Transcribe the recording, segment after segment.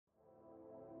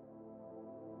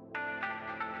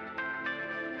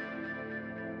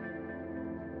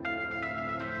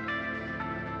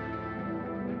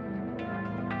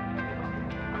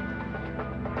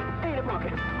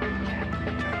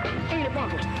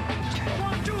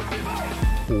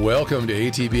Welcome to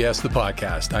ATBS, the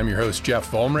podcast. I'm your host,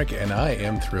 Jeff Volmrich, and I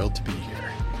am thrilled to be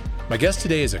here. My guest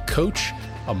today is a coach,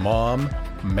 a mom,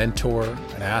 a mentor,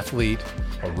 an athlete,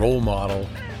 a role model,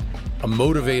 a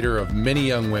motivator of many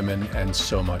young women, and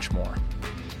so much more.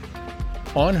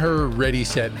 On her Ready,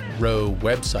 Set, Row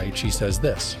website, she says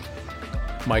this: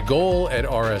 "My goal at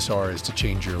RSR is to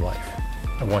change your life.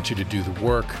 I want you to do the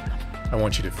work. I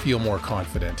want you to feel more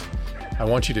confident. I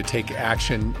want you to take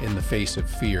action in the face of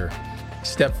fear.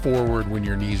 Step forward when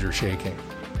your knees are shaking.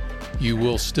 You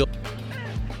will still..."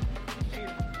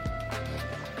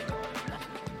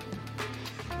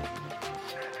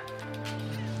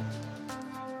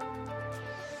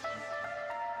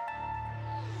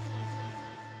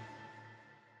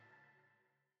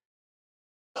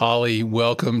 Holly,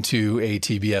 welcome to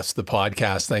ATBS, the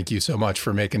podcast. Thank you so much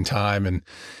for making time, and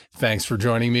thanks for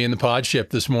joining me in the pod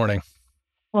ship this morning.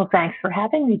 Well, thanks for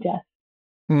having me, Jeff.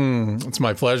 It's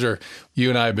my pleasure. You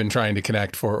and I have been trying to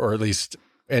connect for, or at least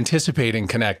anticipating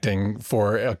connecting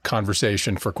for a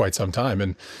conversation for quite some time.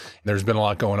 And there's been a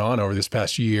lot going on over this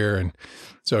past year. And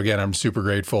so again, I'm super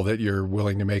grateful that you're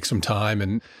willing to make some time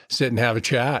and sit and have a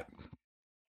chat.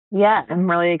 Yeah,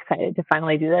 I'm really excited to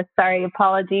finally do this. Sorry,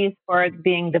 apologies for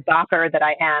being the bocker that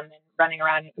I am and running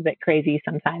around a bit crazy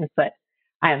sometimes, but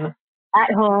I'm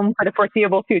at home for the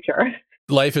foreseeable future.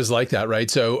 Life is like that, right?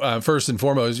 So first and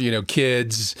foremost,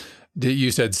 kids,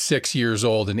 you said 6 years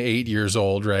old and 8 years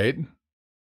old, right?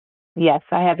 Yes,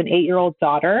 I have an 8-year-old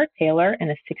daughter, Taylor,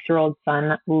 and a 6-year-old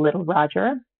son, Little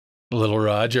Roger. Little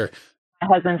Roger. My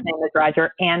husband's name is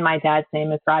Roger, and my dad's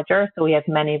name is Roger, so we have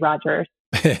many Rogers.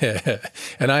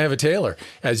 And I have a Taylor,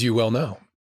 as you well know.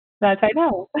 That I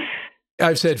know.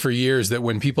 I've said for years that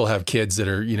when people have kids that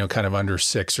are, kind of under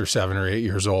 6 or 7 or 8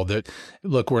 years old, that,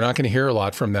 look, we're not going to hear a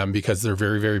lot from them because they're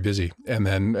very, very busy. And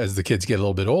then as the kids get a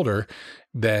little bit older,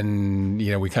 then,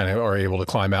 we kind of are able to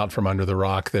climb out from under the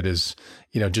rock that is,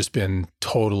 just been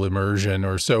total immersion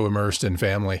or so immersed in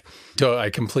family. So I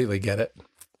completely get it.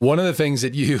 One of the things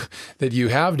that you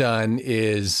have done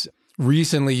is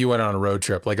recently you went on a road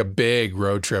trip, like a big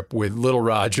road trip with Little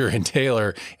Roger and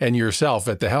Taylor and yourself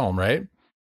at the helm, right?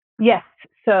 Yes.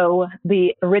 So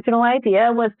the original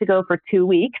idea was to go for 2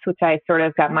 weeks, which I sort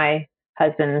of got my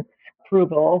husband's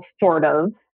approval, sort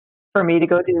of, for me to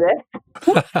go do this.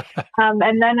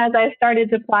 And then as I started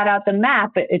to plot out the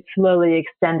map, it slowly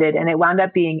extended and it wound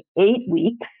up being 8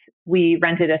 weeks. We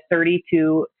rented a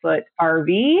 32-foot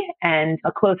RV, and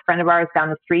a close friend of ours down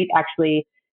the street actually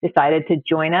decided to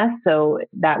join us. So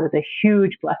that was a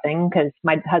huge blessing because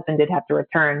my husband did have to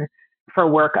return for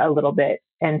work a little bit.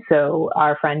 And so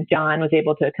our friend John was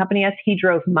able to accompany us. He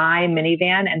drove my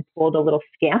minivan and pulled a little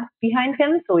Scamp behind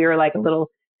him. So we were like a little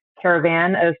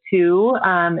caravan of two.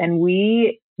 And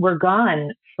we were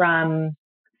gone from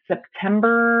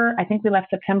September. I think we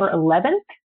left September 11th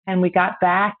and we got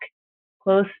back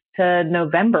close to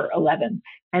November 11th.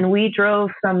 And we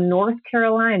drove from North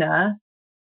Carolina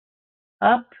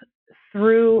up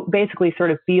through, basically sort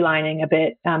of beelining a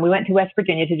bit. We went to West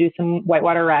Virginia to do some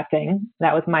whitewater rafting.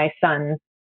 That was my son's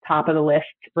top of the list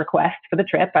request for the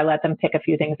trip. I let them pick a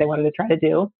few things they wanted to try to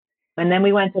do. And then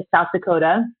we went to South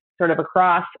Dakota, sort of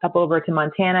across up over to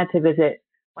Montana to visit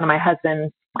one of my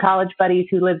husband's college buddies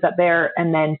who lives up there,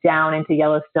 and then down into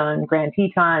Yellowstone, Grand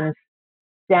Tetons,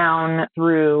 down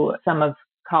through some of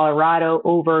Colorado,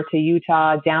 over to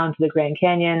Utah, down to the Grand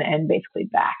Canyon, and basically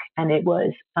back. And it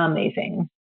was amazing.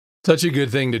 Such a good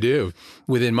thing to do.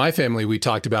 Within my family, we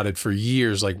talked about it for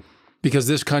years, like, because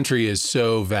this country is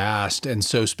so vast and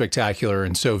so spectacular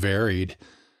and so varied,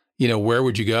 where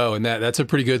would you go? And that's a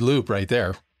pretty good loop right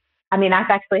there. I mean,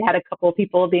 I've actually had a couple of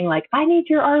people being like, I need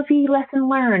your RV lesson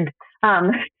learned.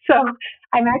 So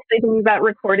I'm actually thinking about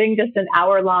recording just an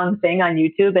hour-long thing on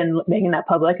YouTube and making that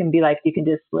public and be like, you can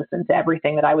just listen to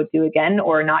everything that I would do again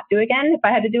or not do again if I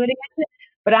had to do it again.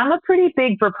 But I'm a pretty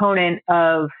big proponent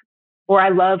of, or I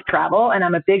love travel, and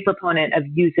I'm a big proponent of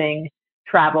using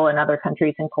travel in other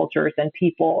countries and cultures and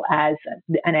people as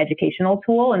an educational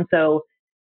tool. And so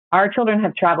our children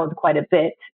have traveled quite a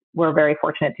bit. We're very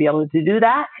fortunate to be able to do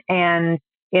that. And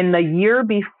in the year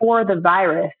before the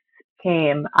virus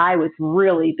came, I was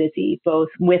really busy, both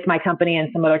with my company and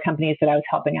some other companies that I was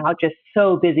helping out, just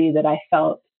so busy that I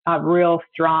felt a real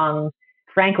strong,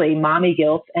 frankly, mommy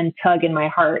guilt and tug in my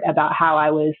heart about how I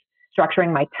was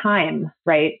structuring my time,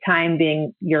 right? Time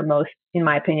being your most, in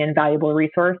my opinion, valuable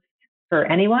resource for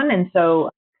anyone. And so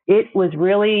it was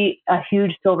really a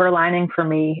huge silver lining for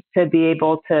me to be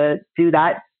able to do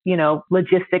that,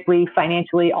 logistically,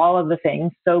 financially, all of the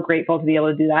things. So grateful to be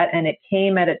able to do that. And it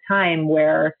came at a time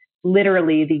where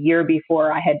literally the year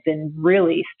before, I had been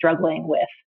really struggling with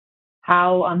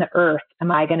how on the earth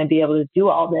am I going to be able to do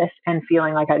all this, and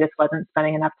feeling like I just wasn't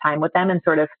spending enough time with them and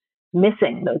sort of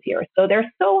missing those years. So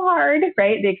they're so hard,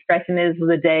 right? The expression is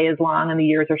the day is long and the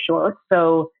years are short.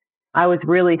 So I was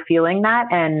really feeling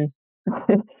that. And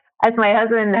as my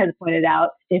husband has pointed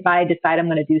out, if I decide I'm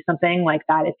going to do something, like,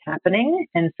 that is happening.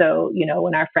 And so,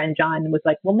 when our friend John was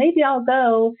like, well, maybe I'll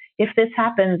go if this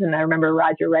happens. And I remember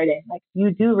Roger writing, like, you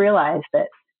do realize that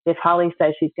if Holly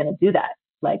says she's going to do that,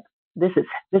 like, this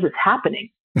is happening.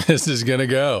 This is going to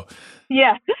go.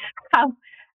 Yeah.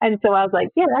 And so I was like,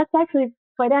 yeah, that's actually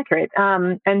quite accurate.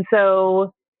 And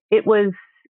so it was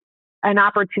an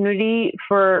opportunity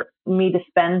for me to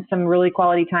spend some really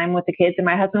quality time with the kids. And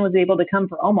my husband was able to come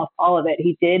for almost all of it.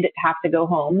 He did have to go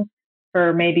home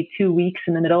for maybe 2 weeks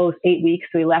in the middle. It was 8 weeks.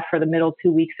 So he left for the middle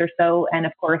 2 weeks or so. And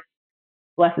of course,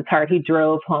 bless his heart, he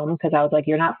drove home, because I was like,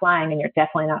 you're not flying, and you're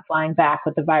definitely not flying back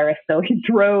with the virus. So he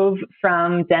drove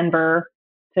from Denver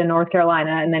to North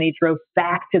Carolina, and then he drove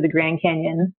back to the Grand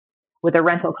Canyon with a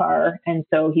rental car. And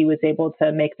so he was able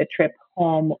to make the trip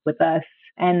home with us.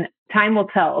 And time will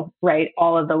tell, right?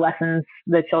 All of the lessons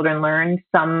the children learned.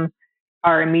 Some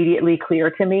are immediately clear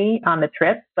to me on the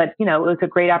trip, but it was a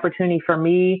great opportunity for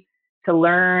me to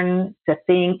learn, to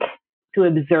think, to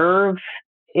observe.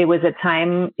 It was a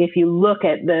time, if you look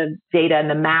at the data and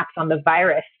the maps on the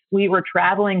virus, we were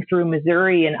traveling through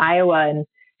Missouri and Iowa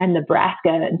and Nebraska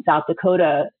and South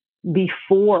Dakota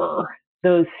before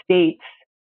those states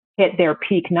hit their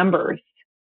peak numbers.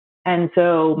 And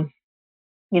so,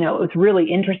 it was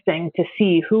really interesting to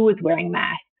see who was wearing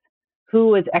masks, who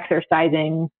was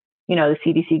exercising, the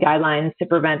CDC guidelines to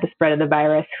prevent the spread of the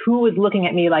virus, who was looking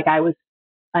at me like I was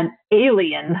an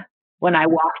alien when I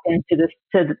walked into this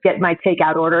to get my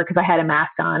takeout order because I had a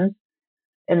mask on.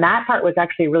 And that part was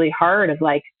actually really hard, of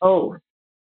like, oh,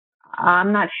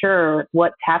 I'm not sure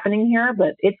what's happening here,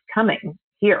 but it's coming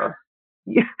here.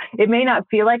 It may not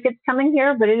feel like it's coming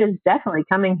here, but it is definitely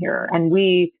coming here. And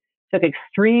we took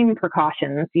extreme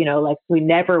precautions, like we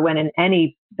never went in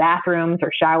any bathrooms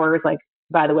or showers. Like,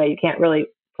 by the way, you can't really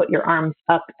put your arms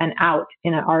up and out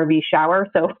in an RV shower.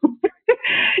 So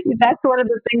that's one of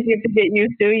the things you have to get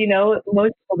used to.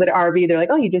 Most people that RV, they're like,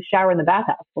 oh, you just shower in the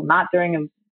bathhouse. Well, not during a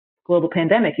global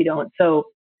pandemic, you don't. So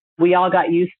we all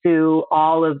got used to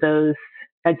all of those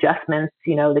adjustments.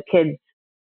 The kids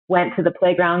went to the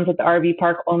playgrounds at the RV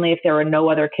park only if there were no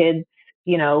other kids,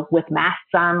 with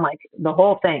masks on, like the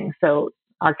whole thing. So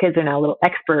our kids are now little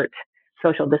expert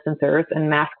social distancers and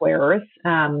mask wearers.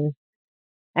 It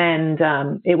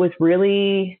was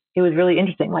really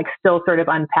interesting, like still sort of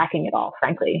unpacking it all,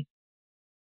 frankly.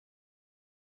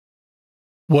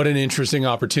 What an interesting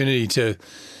opportunity to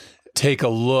take a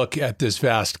look at this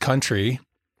vast country,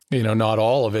 not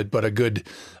all of it, but a good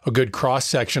cross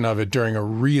section of it during a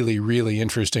really, really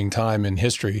interesting time in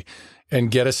history, and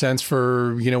get a sense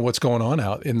for, what's going on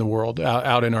out in the world,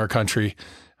 out in our country.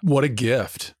 What a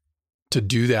gift to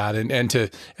do that. And to,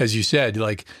 as you said,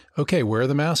 like, okay, where are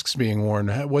the masks being worn?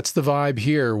 What's the vibe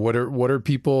here? What are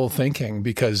people thinking?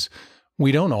 Because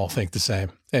we don't all think the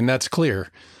same. And that's clear.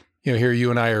 Here you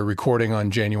and I are recording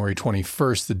on January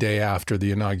 21st, the day after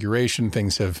the inauguration.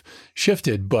 Things have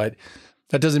shifted, but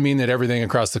that doesn't mean that everything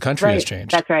across the country has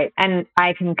changed. That's right. And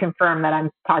I can confirm that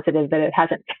I'm positive that it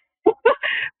hasn't.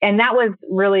 And that was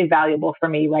really valuable for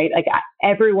me, right? Like,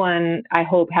 everyone, I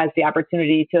hope, has the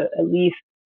opportunity to at least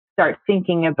start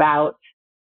thinking about,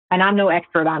 and I'm no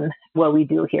expert on what we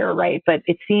do here, right? But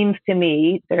it seems to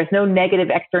me there's no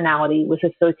negative externality with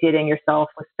associating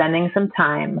yourself with spending some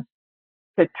time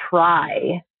to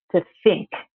try to think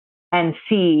and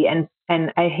see. And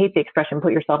I hate the expression,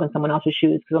 put yourself in someone else's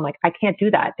shoes, because I'm like, I can't do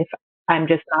that if I'm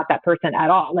just not that person at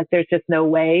all. Like, there's just no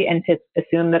way. And to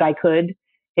assume that I could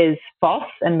is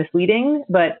false and misleading.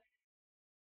 But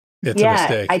it's a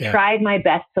mistake. I tried my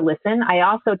best to listen. I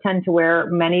also tend to wear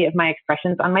many of my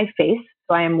expressions on my face.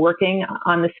 So I am working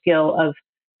on the skill of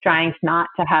trying not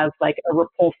to have like a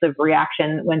repulsive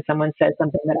reaction when someone says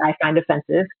something that I find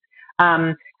offensive.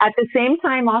 At the same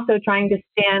time, also trying to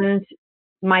stand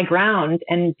my ground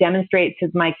and demonstrate to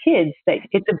my kids that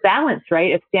it's a balance,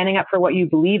 right? Of standing up for what you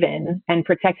believe in and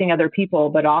protecting other people,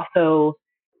 but also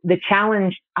the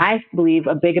challenge, I believe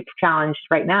a big challenge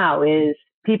right now is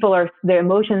their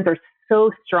emotions are so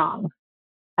strong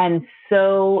and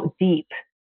so deep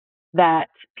that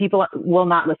people will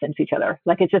not listen to each other.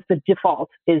 Like, it's just the default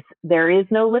is there is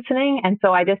no listening. And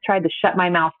so I just tried to shut my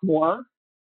mouth more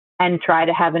and try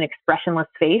to have an expressionless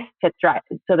face to try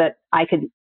so that I could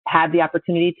have the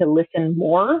opportunity to listen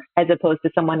more, as opposed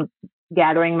to someone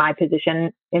gathering my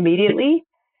position immediately,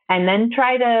 and then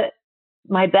try to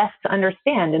my best to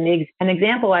understand. And an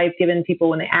example I've given people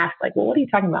when they ask, like, well, what are you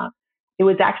talking about? It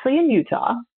was actually in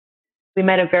Utah. We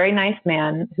met a very nice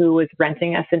man who was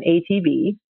renting us an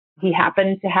ATV. He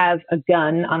happened to have a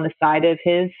gun on the side of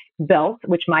his belt,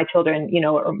 which my children,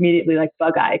 are immediately like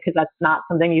bug eye, because that's not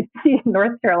something you see in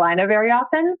North Carolina very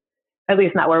often, at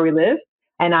least not where we live.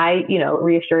 And I,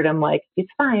 reassured him, like, it's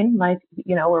fine. Like,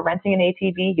 we're renting an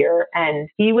ATV here. And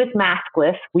he was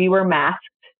maskless. We were masked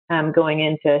going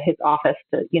into his office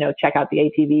to, check out the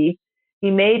ATV.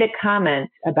 He made a comment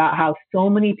about how so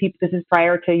many people, this is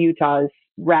prior to Utah's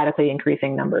radically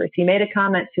increasing numbers. He made a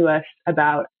comment to us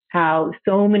about how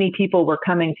so many people were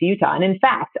coming to Utah. And in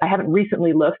fact, I haven't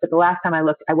recently looked, but the last time I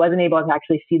looked, I wasn't able to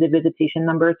actually see the visitation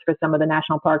numbers for some of the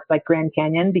national parks like Grand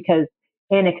Canyon, because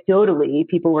anecdotally,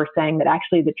 people were saying that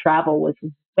actually the travel was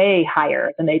way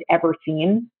higher than they'd ever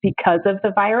seen because of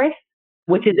the virus,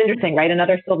 which is interesting, right?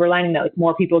 Another silver lining, though, it's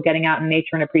more people getting out in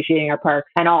nature and appreciating our parks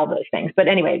and all those things. But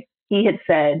anyway, he had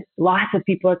said lots of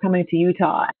people are coming to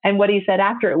Utah. And what he said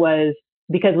after it was,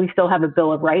 because we still have a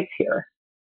Bill of Rights here.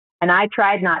 And I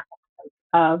tried not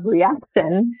to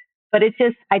reaction, but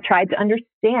I tried to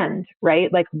understand,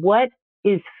 right? Like, what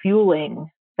is fueling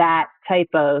that type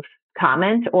of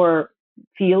comment or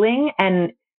feeling?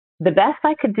 And the best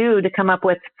I could do to come up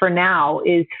with for now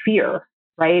is fear,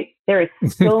 right? There is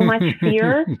so much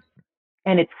fear,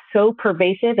 and it's so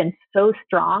pervasive and so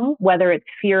strong, whether it's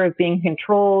fear of being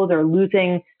controlled or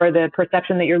losing, or the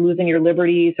perception that you're losing your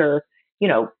liberties, or,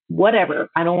 whatever.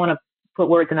 I don't want to put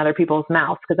words in other people's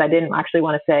mouths, because I didn't actually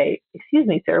want to say, excuse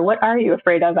me, sir, what are you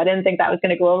afraid of? I didn't think that was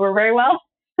going to go over very well.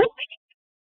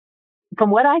 From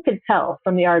what I could tell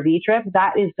from the RV trip,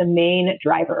 that is the main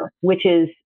driver, which is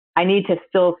I need to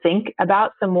still think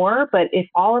about some more. But if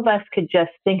all of us could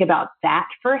just think about that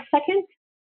for a second,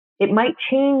 it might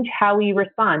change how we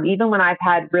respond. Even when I've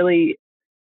had really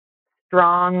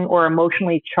strong or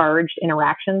emotionally charged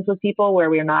interactions with people where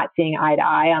we're not seeing eye to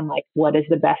eye on, like, what is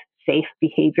the best safe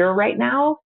behavior right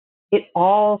now, it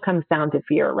all comes down to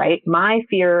fear, right? My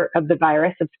fear of the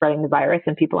virus, of spreading the virus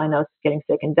and people I know getting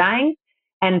sick and dying.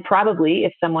 And probably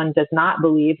if someone does not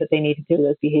believe that they need to do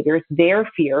those behaviors, their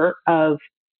fear of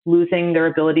losing their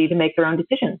ability to make their own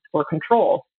decisions or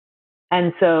control.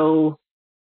 And so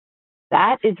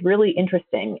that is really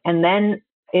interesting. And then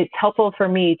it's helpful for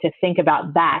me to think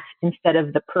about that instead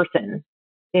of the person.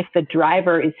 If the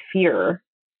driver is fear,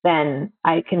 then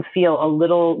I can feel a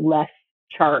little less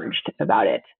charged about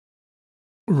it.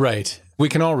 Right. We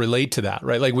can all relate to that,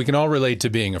 right? Like, we can all relate to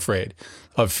being afraid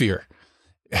of fear,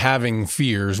 having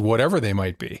fears, whatever they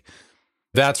might be.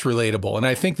 That's relatable. And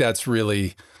I think that's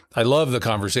really, I love the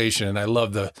conversation, and I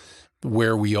love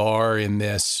where we are in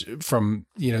this from,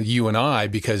 you and I,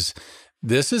 because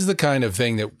this is the kind of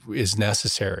thing that is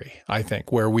necessary, I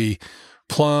think, where we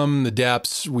plumb the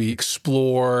depths, we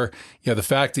explore, the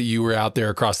fact that you were out there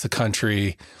across the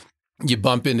country, you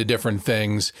bump into different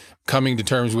things, coming to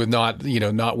terms with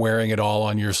not wearing it all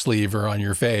on your sleeve or on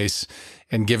your face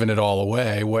and giving it all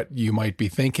away, what you might be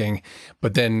thinking.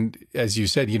 But then, as you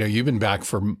said, you've been back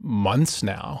for months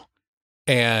now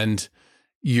and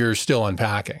you're still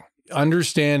unpacking.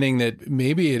 Understanding that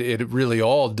maybe it really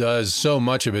all does, so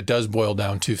much of it does boil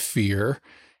down to fear,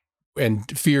 and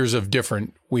fears of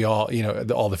different, we all,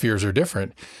 all the fears are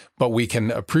different, but we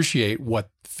can appreciate what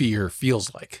fear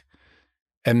feels like.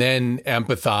 And then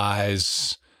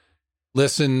empathize,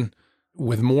 listen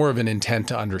with more of an intent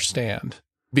to understand,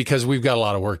 because we've got a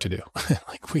lot of work to do.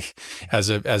 Like, we, as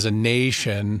a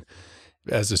nation,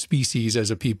 as a species, as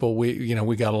a people,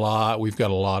 we've got a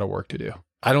lot of work to do.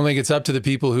 I don't think it's up to the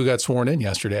people who got sworn in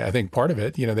yesterday. I think part of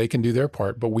it, they can do their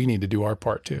part, but we need to do our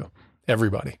part too.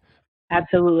 Everybody.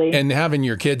 Absolutely. And having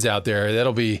your kids out there,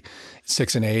 that'll be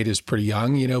 6 and 8 is pretty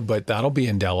young, but that'll be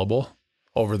indelible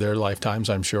over their lifetimes,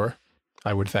 I'm sure,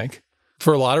 I would think.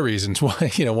 For a lot of reasons.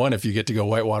 One, if you get to go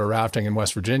whitewater rafting in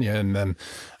West Virginia, and then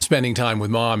spending time with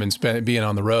mom and being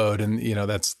on the road, and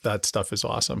that stuff is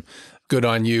awesome. Good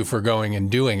on you for going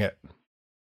and doing it.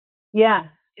 Yeah.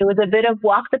 It was a bit of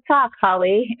walk the talk,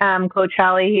 Holly, Coach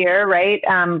Holly here, right?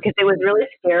 Because it was really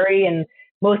scary. And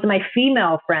most of my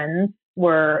female friends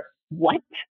were, what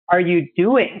are you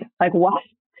doing? Like, what?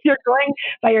 You're going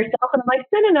by yourself? And I'm like,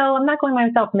 no, I'm not going by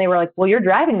myself. And they were like, well, you're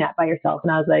driving that by yourself.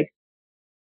 And I was like,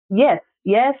 yes,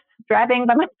 driving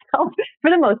by myself for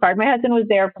the most part. My husband was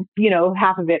there for,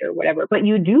 half of it or whatever. But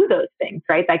you do those things,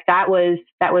 right? Like, that was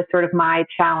sort of my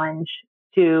challenge,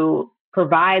 to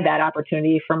provide that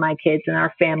opportunity for my kids and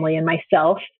our family and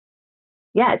myself.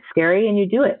 Yeah, it's scary, and you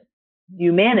do it.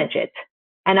 You manage it.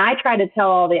 And I try to tell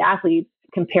all the athletes,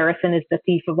 comparison is the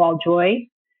thief of all joy.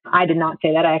 I did not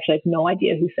say that. I actually have no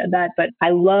idea who said that, but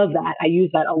I love that. I use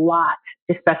that a lot,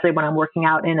 especially when I'm working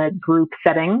out in a group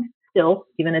setting still,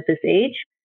 even at this age.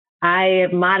 I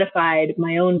have modified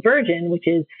my own version, which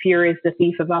is fear is the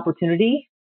thief of opportunity.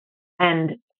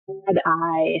 And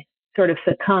I sort of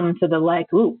succumb to the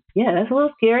like, ooh, yeah, that's a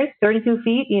little scary, 32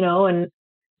 feet, and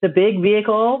the big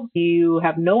vehicle, you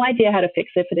have no idea how to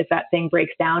fix it if that thing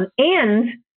breaks down, and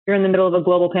you're in the middle of a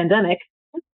global pandemic.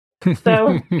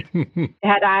 So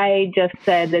had I just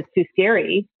said that's too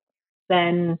scary,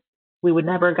 then we would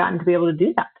never have gotten to be able to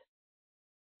do that.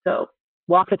 So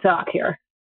walk the talk here.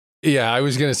 Yeah, I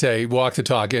was going to say walk the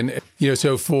talk. And,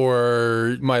 so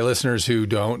for my listeners who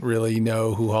don't really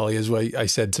know who Holly is, I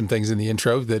said some things in the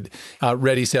intro that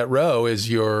Ready, Set, Row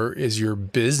is your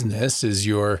business,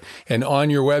 and on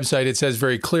your website, it says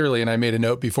very clearly, and I made a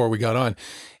note before we got on,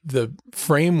 the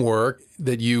framework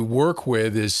that you work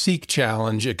with is seek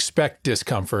challenge, expect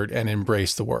discomfort, and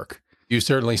embrace the work. You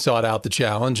certainly sought out the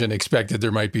challenge and expected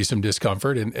there might be some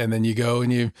discomfort, and then you go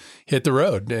and you hit the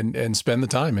road and spend the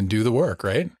time and do the work,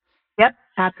 right? Yep,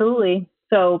 absolutely.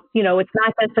 So, it's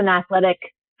not just an athletic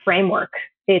framework.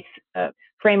 It's a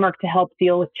framework to help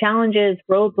deal with challenges,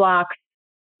 roadblocks,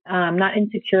 not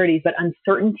insecurities, but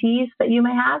uncertainties that you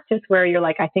may have, just where you're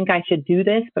like, I think I should do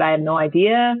this, but I have no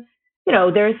idea.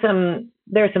 There's some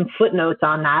footnotes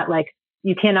on that. Like,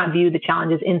 you cannot view the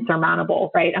challenge as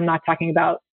insurmountable, right? I'm not talking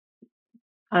about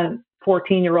a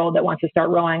 14-year-old that wants to start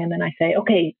rowing, and then I say,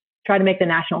 okay, try to make the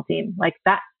national team. Like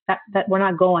that we're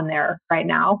not going there right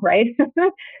now, right?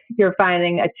 You're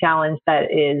finding a challenge that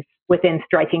is within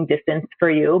striking distance for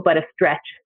you, but a stretch.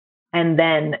 And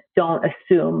then don't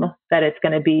assume that it's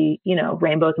going to be,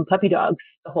 rainbows and puppy dogs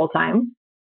the whole time.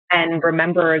 And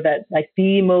remember that like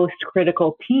the most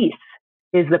critical piece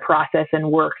is the process and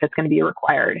work that's going to be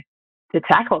required to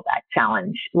tackle that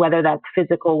challenge, whether that's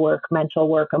physical work, mental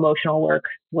work, emotional work,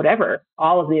 whatever,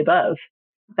 all of the above.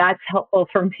 That's helpful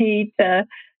for me to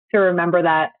remember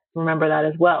that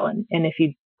as well. And if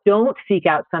you don't seek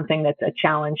out something that's a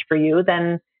challenge for you,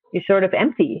 then you're sort of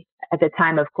empty at the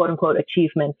time of quote unquote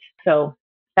achievement. So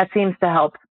that seems to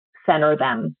help center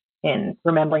them in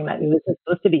remembering that this is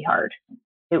supposed to be hard.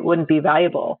 It wouldn't be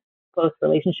valuable. Close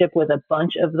relationship with a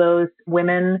bunch of those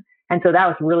women. And so that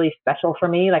was really special for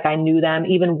me. Like I knew them,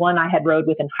 even one I had rowed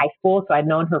with in high school. So I'd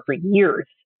known her for years.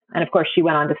 And of course she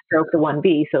went on to stroke the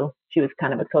 1B. So she was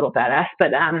kind of a total badass,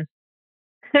 but,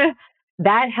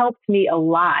 that helped me a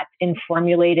lot in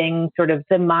formulating sort of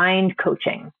the mind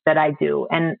coaching that I do.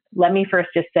 And let me first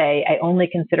just say, I only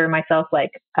consider myself like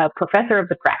a professor of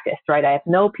the practice, right? I have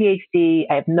no PhD.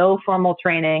 I have no formal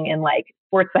training in like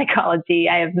sports psychology.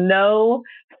 I have no,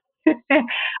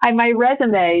 my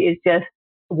resume is just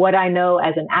what I know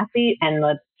as an athlete and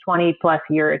the 20 plus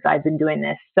years I've been doing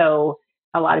this. So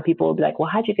a lot of people will be like, well,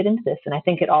 how'd you get into this? And I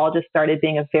think it all just started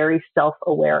being a very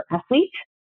self-aware athlete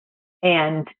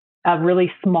and a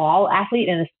really small athlete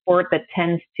in a sport that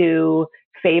tends to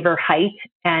favor height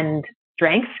and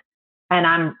strength. And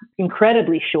I'm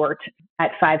incredibly short at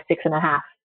 5'6.5".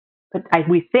 But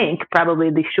we think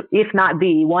probably if not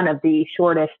one of the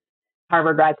shortest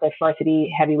Harvard Radcliffe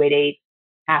varsity heavyweight 8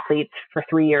 athletes for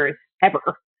 3 years ever.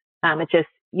 It's just,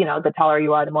 the taller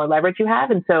you are, the more leverage you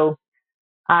have. And so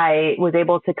I was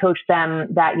able to coach them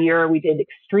that year. We did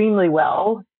extremely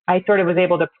well. I sort of was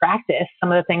able to practice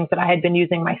some of the things that I had been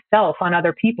using myself on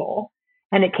other people.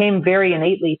 And it came very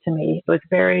innately to me. It was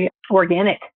very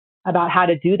organic about how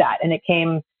to do that. And it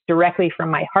came directly from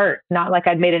my heart, not like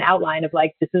I'd made an outline of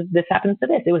like, this happens to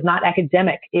this. It was not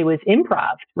academic. It was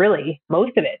improv, really,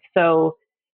 most of it. So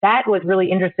that was really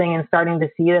interesting in starting to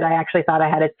see that I actually thought I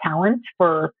had a talent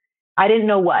for, I didn't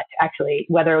know what actually,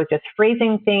 whether it was just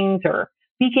phrasing things or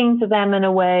speaking to them in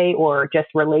a way or just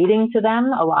relating to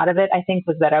them. A lot of it, I think,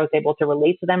 was that I was able to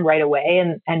relate to them right away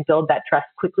and build that trust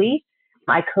quickly.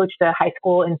 I coached a high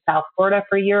school in South Florida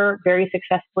for a year very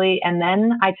successfully. And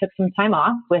then I took some time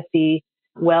off with the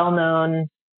well-known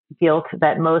guilt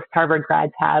that most Harvard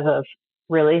grads have of,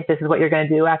 really, this is what you're going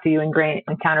to do after you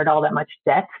encountered all that much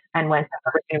debt and went to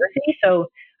Harvard University. So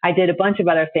I did a bunch of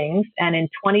other things. And in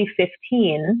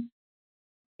 2015,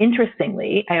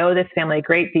 interestingly, I owe this family a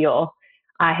great deal.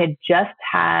 I had just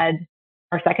had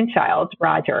our second child,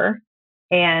 Roger,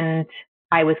 and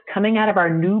I was coming out of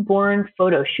our newborn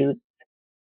photo shoots,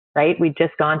 right? We'd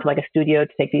just gone to like a studio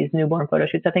to take these newborn photo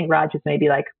shoots. I think Raj is maybe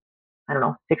like,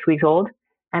 6 weeks old.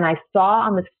 And I saw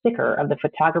on the sticker of the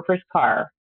photographer's car,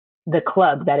 the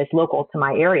club that is local to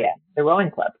my area, the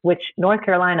rowing club, which North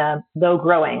Carolina, though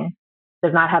growing,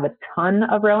 does not have a ton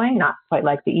of rowing, not quite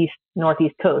like the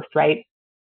northeast coast, right?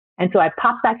 And so I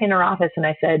popped back in her office and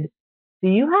I said, do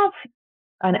you have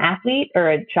an athlete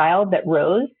or a child that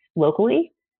rows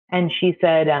locally? And she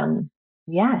said,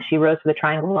 yeah, she rows for the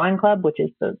Triangle Rowing Club, which is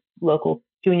the local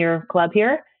junior club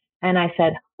here. And I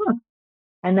said, huh.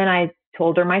 And then I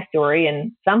told her my story,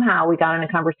 and somehow we got in a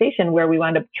conversation where we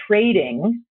wound up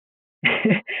trading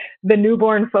the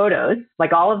newborn photos,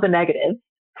 like all of the negatives,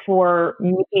 for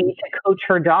me to coach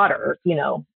her daughter,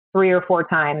 3 or 4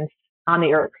 times on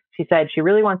the erg. She said she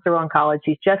really wants to row in college.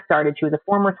 She's just started. She was a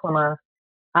former swimmer.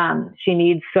 She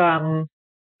needs some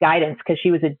guidance because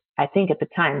I think at the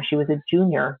time she was a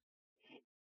junior.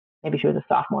 Maybe she was a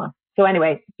sophomore. So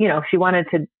anyway, she wanted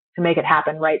to make it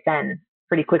happen right then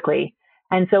pretty quickly.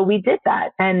 And so we did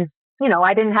that. And,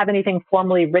 I didn't have anything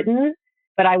formally written,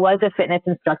 but I was a fitness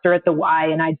instructor at the Y,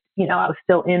 and I was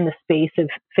still in the space of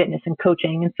fitness and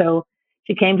coaching. And so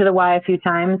she came to the Y a few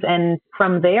times, and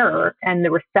from there and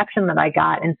the reception that I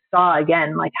got and saw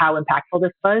again, like how impactful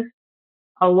this was,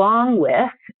 along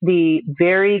with the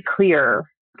very clear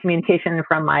communication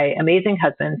from my amazing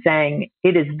husband saying,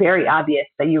 it is very obvious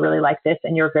that you really like this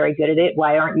and you're very good at it.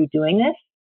 Why aren't you doing this?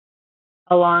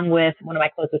 Along with one of my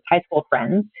closest high school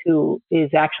friends, who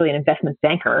is actually an investment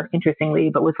banker, interestingly,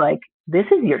 but was like, this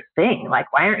is your thing.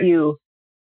 Like, why aren't you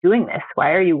doing this?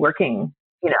 Why are you working,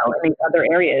 in these other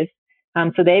areas?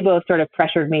 So they both sort of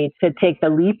pressured me to take the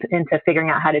leap into figuring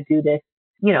out how to do this,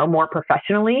 more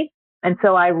professionally. And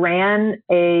so I ran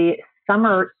a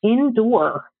summer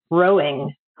indoor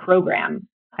rowing program.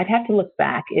 I'd have to look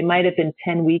back. It might have been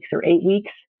 10 weeks or 8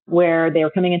 weeks, where they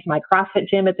were coming into my CrossFit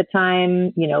gym at the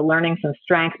time, learning some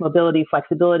strength, mobility,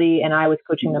 flexibility. And I was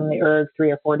coaching them the erg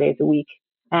 3 or 4 days a week,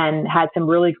 and had some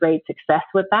really great success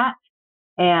with that.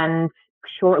 And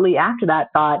shortly after that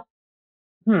thought,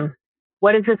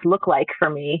 what does this look like for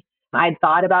me? I'd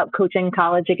thought about coaching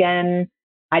college again.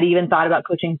 I'd even thought about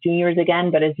coaching juniors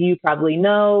again. But as you probably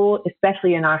know,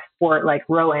 especially in our sport like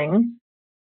rowing,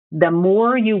 the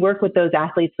more you work with those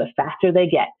athletes, the faster they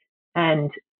get.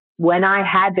 And when I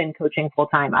had been coaching full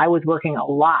time, I was working a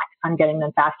lot on getting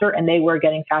them faster, and they were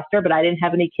getting faster, but I didn't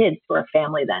have any kids or a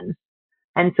family then.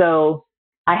 And so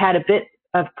I had a bit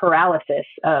of paralysis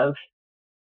of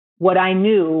what I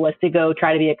knew was to go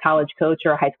try to be a college coach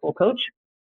or a high school coach.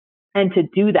 And to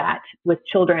do that with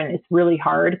children, it's really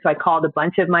hard. So I called a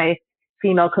bunch of my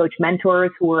female coach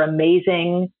mentors who were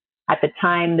amazing. At the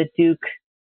time, the Duke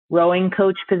rowing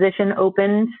coach position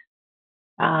opened.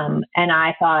 And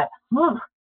I thought,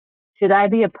 should I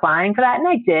be applying for that? And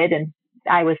I did. And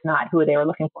I was not who they were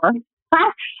looking for.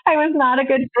 I was not a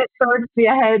good fit for to be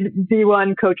a head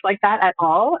D1 coach like that at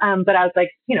all. But I was like,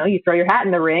 you throw your hat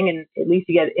in the ring and at least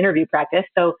you get interview practice.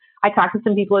 So I talked to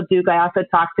some people at Duke. I also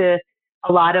talked to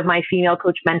a lot of my female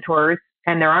coach mentors,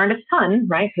 and there aren't a ton,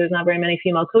 right? Because there's not very many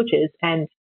female coaches. And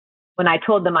when I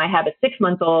told them I have a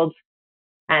 6-month-old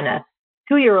and a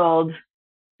 2-year-old,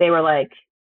 they were like,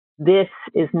 this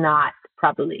is not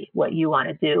probably what you want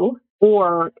to do,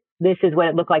 or this is what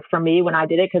it looked like for me when I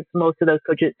did it, because most of those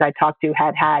coaches I talked to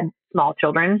had small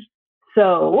children.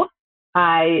 So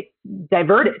I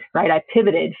diverted, right? I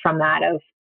pivoted from that of,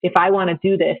 if I want to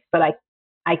do this, but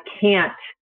I can't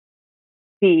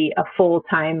be a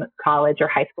full-time college or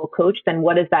high school coach, then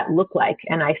what does that look like?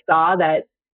 And I saw that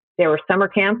there were summer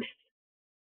camps.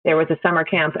 There was a summer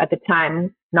camp at the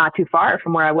time, not too far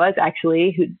from where I was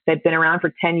actually, they'd been around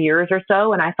for 10 years or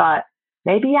so. And I thought,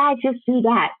 maybe I just do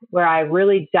that, where I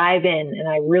really dive in and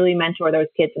I really mentor those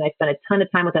kids and I spend a ton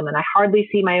of time with them. And I hardly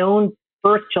see my own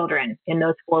birth children in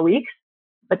those 4 weeks,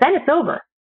 but then it's over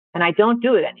and I don't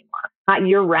do it anymore. Not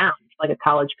year round, like a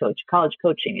college coach. College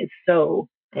coaching is so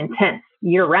intense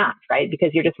year round, right?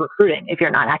 Because you're just recruiting if you're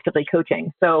not actively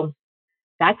coaching. So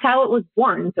that's how it was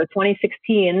born. So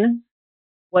 2016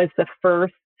 was the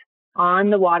first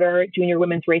on the water junior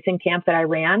women's racing camp that I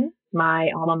ran. My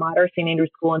alma mater, St.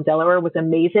 Andrew's School in Delaware, was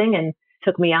amazing and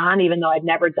took me on, even though I'd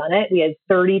never done it. We had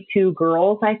 32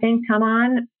 girls, I think, come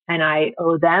on, and I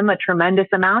owe them a tremendous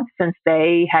amount since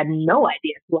they had no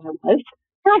idea who I was.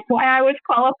 That's why I was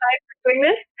qualified for doing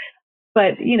this.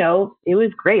 But, it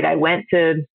was great. I went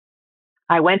to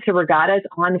regattas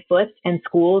on foot and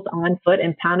schools on foot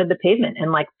and pounded the pavement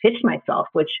and pitched myself,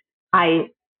 which I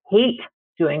hate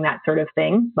doing that sort of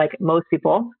thing. Like most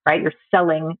people, right? You're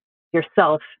selling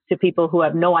yourself to people who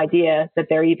have no idea that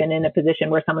they're even in a position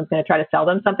where someone's going to try to sell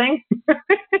them something.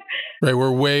 Right.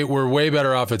 We're way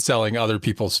better off at selling other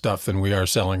people's stuff than we are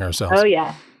selling ourselves. Oh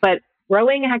yeah. But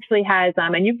rowing actually has,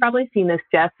 and you've probably seen this,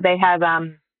 Jeff, they have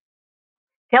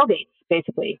tailgates,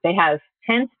 basically. They have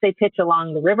tents they pitch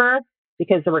along the river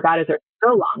because the regattas are so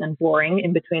long and boring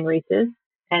in between races.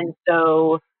 And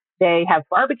so they have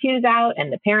barbecues out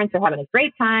and the parents are having a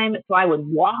great time. So I would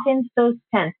walk into those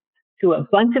tents to a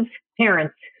bunch of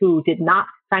parents who did not,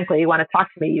 frankly, want to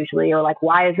talk to me usually, or like,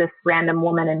 why is this random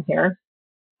woman in here?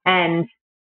 And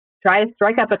try to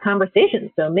strike up a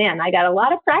conversation. So man, I got a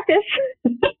lot of practice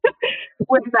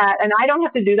with that. And I don't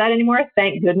have to do that anymore.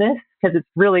 Thank goodness, because it's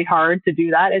really hard to do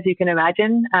that, as you can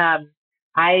imagine.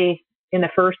 I, in the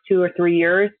first 2 or 3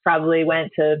 years, probably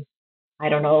went to,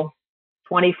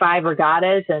 25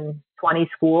 regattas and 20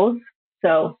 schools.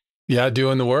 So yeah,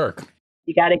 doing the work.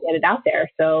 You got to get it out there.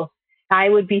 So I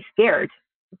would be scared.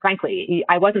 Frankly,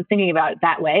 I wasn't thinking about it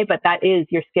that way, but that is,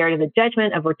 you're scared of the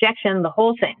judgment, of rejection, the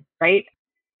whole thing, right?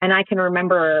 And I can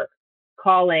remember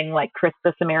calling like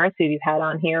Krista Samaras, who you've had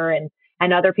on here, and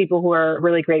other people who are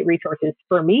really great resources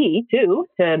for me too,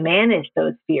 to manage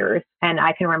those fears. And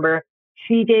I can remember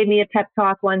she gave me a pep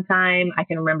talk one time. I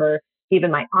can remember even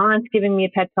my aunt giving me a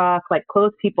pep talk, like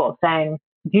close people saying,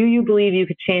 do you believe you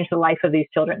could change the life of these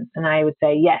children? And I would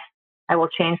say, yes, I will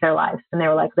change their lives. And they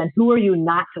were like, then who are you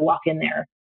not to walk in there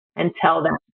and tell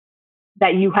them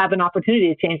that you have an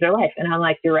opportunity to change their life? And I'm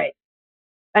like, you're right.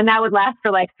 And that would last for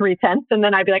like 3/10. And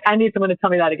then I'd be like, I need someone to tell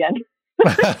me that again.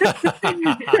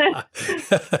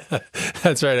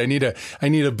 That's right. I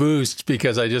need a boost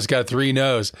because I just got 3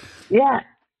 no's. Yeah,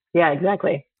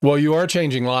 exactly. Well, you are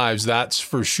changing lives. That's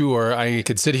for sure. I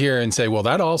could sit here and say, well,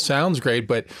 that all sounds great.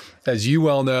 But as you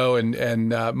well know, and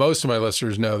most of my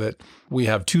listeners know, that we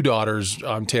have 2 daughters,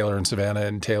 Taylor and Savannah,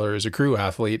 and Taylor is a crew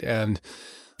athlete. And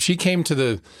she came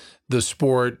to the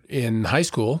sport in high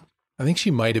school. I think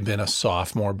she might have been a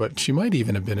sophomore, but she might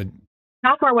even have been a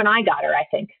sophomore when I got her, I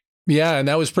think. Yeah, and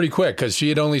that was pretty quick because she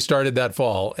had only started that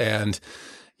fall. And,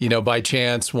 by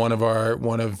chance, one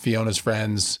of Fiona's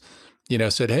friends,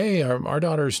 said, hey, our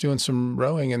daughter's doing some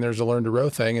rowing and there's a learn to row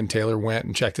thing. And Taylor went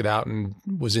and checked it out and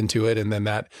was into it. And then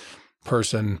that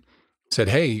person said,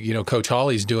 hey, Coach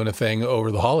Holly's doing a thing over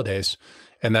the holidays.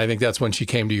 And I think that's when she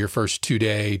came to your first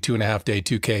 2.5-day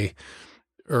 2K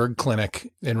erg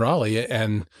clinic in Raleigh.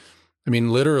 And I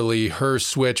mean, literally her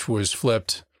switch was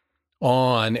flipped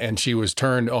on and she was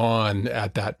turned on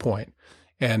at that point.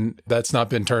 And that's not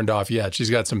been turned off yet. She's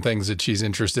got some things that she's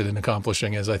interested in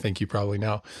accomplishing, as I think you probably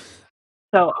know.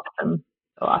 So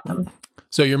awesome.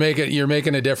 So you're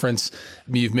making a difference.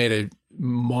 You've made a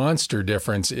monster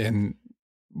difference in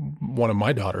one of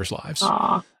my daughter's lives.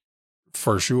 Aww.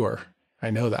 For sure.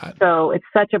 I know that. So it's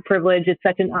such a privilege. It's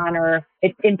such an honor.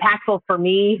 It's impactful for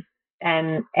me.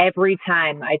 And every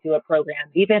time I do a program,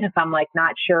 even if I'm like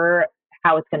not sure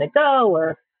how it's going to go,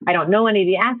 or I don't know any of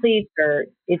the athletes, or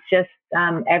it's just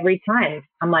every time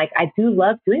I'm like, I do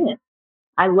love doing this.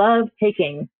 I love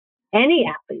taking any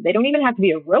athlete. They don't even have to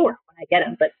be a rower when I get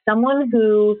them, but someone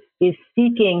who is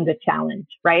seeking the challenge,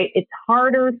 right? It's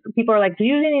harder. People are like, do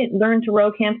you learn to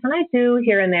row camps? And I do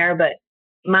here and there, but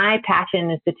my passion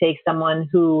is to take someone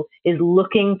who is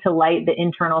looking to light the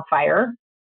internal fire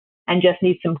and just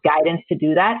needs some guidance to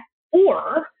do that,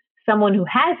 or someone who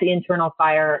has the internal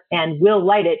fire and will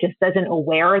light it, just isn't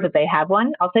aware that they have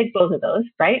one. I'll take both of those,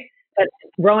 right? But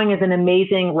rowing is an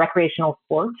amazing recreational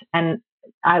sport, and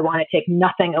I want to take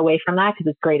nothing away from that because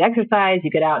it's great exercise. You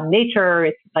get out in nature.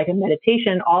 It's like a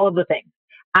meditation, all of the things.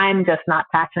 I'm just not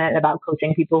passionate about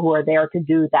coaching people who are there to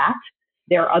do that.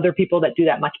 There are other people that do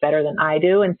that much better than I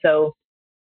do. And so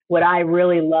what I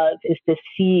really love is to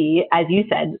see, as you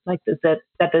said, like that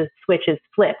the switch is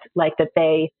flipped, like that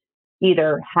they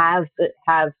either have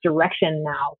direction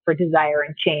now for desire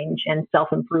and change and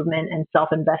self-improvement and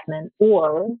self-investment,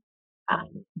 or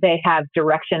they have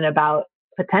direction about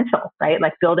potential, right?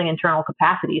 Like building internal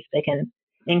capacity so they can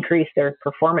increase their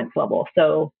performance level.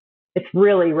 So it's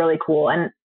really, really cool. And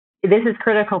this is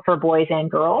critical for boys and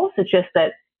girls. It's just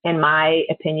that, in my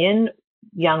opinion,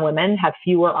 young women have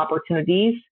fewer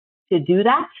opportunities to do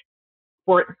that.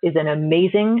 Sport is an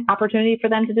amazing opportunity for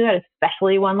them to do that,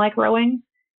 especially one like rowing.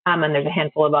 And there's a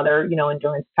handful of other,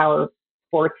 endurance power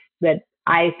sports that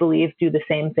I believe do the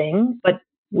same thing. But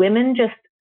women just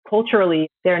culturally,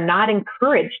 they're not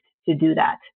encouraged to do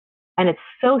that. And it's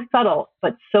so subtle,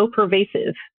 but so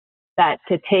pervasive that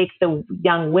to take the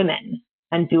young women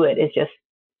and do it is just,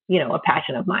 a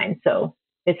passion of mine. So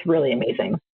it's really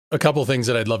amazing. A couple of things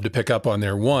that I'd love to pick up on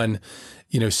there. One,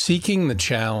 seeking the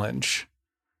challenge.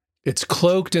 It's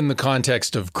cloaked in the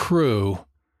context of crew.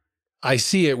 I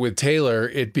see it with Taylor.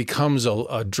 It becomes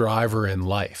a driver in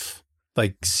life,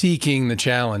 like seeking the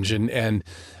challenge and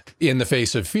in the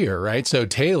face of fear, right? So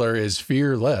Taylor is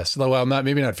fearless. Well,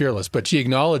 maybe not fearless, but she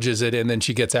acknowledges it and then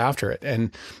she gets after it.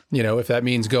 And, if that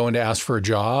means going to ask for a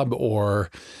job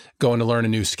or going to learn a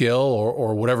new skill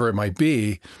or whatever it might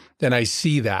be, then I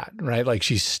see that, right? Like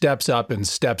she steps up and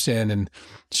steps in, and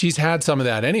she's had some of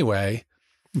that anyway,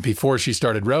 before she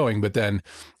started rowing, but then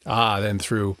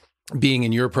through being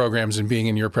in your programs and being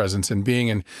in your presence and being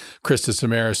in Krista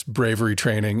Samaras bravery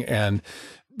training and,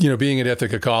 being at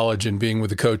Ithaca College and being with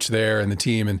the coach there and the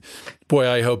team. And boy,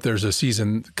 I hope there's a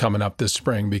season coming up this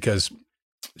spring, because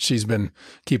she's been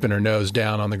keeping her nose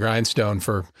down on the grindstone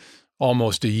for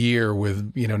almost a year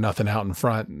with, nothing out in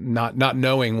front, not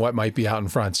knowing what might be out in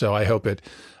front. So I hope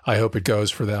it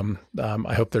goes for them.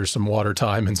 I hope there's some water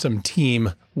time and some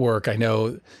team work. I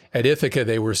know at Ithaca,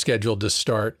 they were scheduled to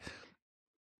start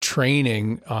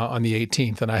training on the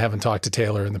 18th, and I haven't talked to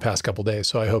Taylor in the past couple of days.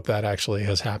 So I hope that actually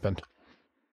has happened.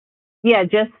 Yeah,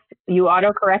 just you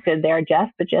auto-corrected there, Jeff,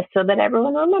 but just so that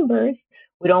everyone remembers,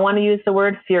 we don't want to use the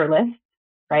word fearless,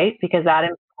 right? Because that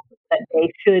implies that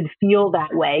they should feel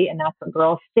that way, and that's what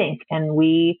girls think. And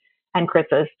we and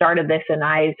Krista started this, and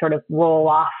I sort of roll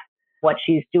off what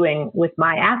she's doing with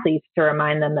my athletes to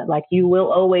remind them that, like, you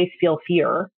will always feel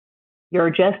fear.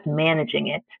 You're just managing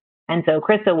it. And so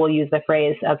Krista will use the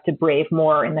phrase of to brave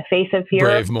more in the face of fear.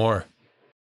 Brave more.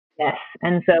 Yes.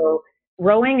 And so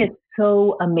rowing is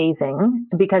so amazing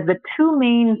because the two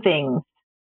main things,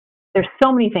 there's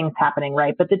so many things happening,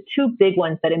 right? But the two big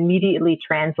ones that immediately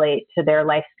translate to their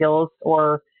life skills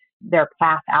or their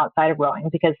path outside of rowing,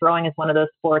 because rowing is one of those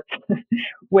sports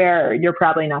where you're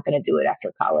probably not going to do it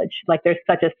after college. Like, there's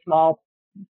such a small,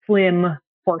 slim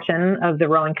portion of the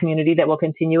rowing community that will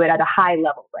continue it at a high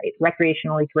level, right?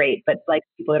 Recreationally great, but like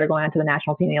people that are going on to the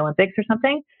national team in the Olympics or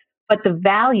something. But the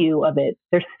value of it,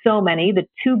 there's so many. The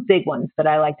two big ones that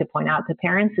I like to point out to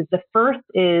parents is, the first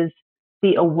is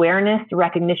the awareness,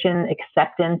 recognition,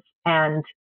 acceptance, and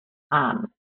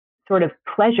sort of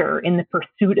pleasure in the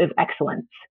pursuit of excellence,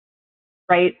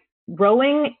 right?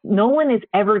 Rowing, no one is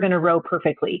ever going to row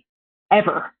perfectly,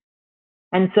 ever.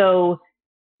 And so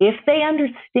if they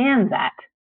understand that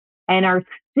and are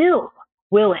still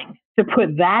willing to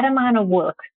put that amount of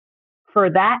work for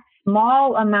that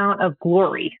small amount of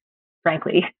glory,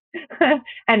 frankly,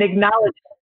 and acknowledge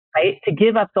it, right? To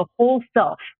give up the whole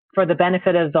self for the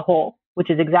benefit of the whole, which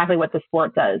is exactly what the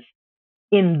sport does.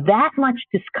 In that much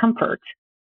discomfort,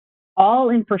 all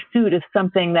in pursuit of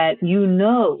something that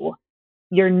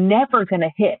you're never going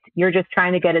to hit. You're just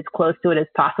trying to get as close to it as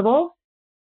possible.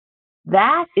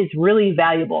 That is really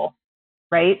valuable,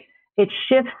 right? It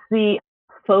shifts the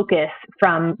focus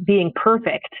from being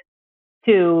perfect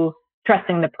to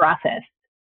trusting the process.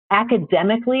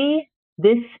 Academically,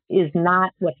 this is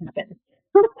not what happens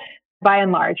by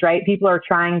and large, right? People are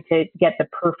trying to get the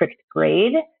perfect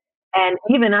grade. And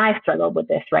even I struggled with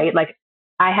this, right? Like,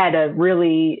 I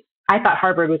thought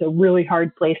Harvard was a really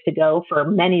hard place to go for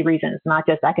many reasons, not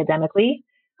just academically.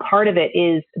 Part of it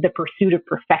is the pursuit of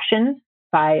perfection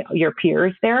by your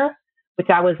peers there, which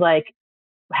I was like,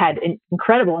 had an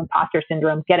incredible imposter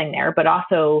syndrome getting there, but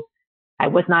also I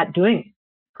was not doing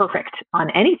perfect on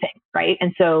anything, right?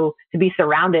 And so to be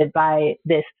surrounded by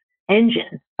this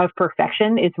engine of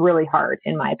perfection is really hard,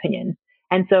 in my opinion.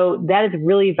 And so that is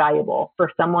really valuable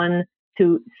for someone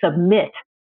to submit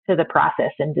to the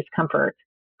process and discomfort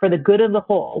for the good of the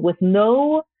whole, with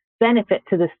no benefit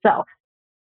to the self,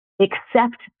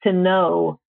 except to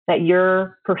know that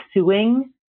you're pursuing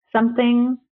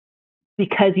something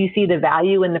because you see the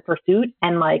value in the pursuit,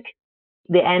 and like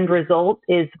the end result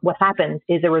is what happens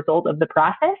is a result of the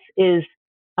process is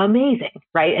amazing,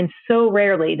 right? And so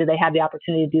rarely do they have the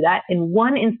opportunity to do that. In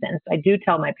one instance, I do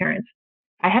tell my parents,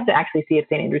 I have to actually see if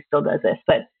St. Andrews still does this,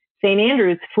 but St.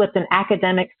 Andrews flipped an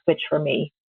academic switch for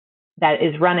me that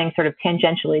is running sort of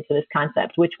tangentially to this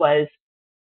concept, which was,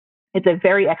 it's a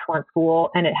very excellent school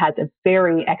and it has a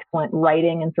very excellent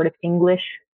writing and sort of English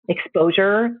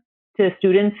exposure to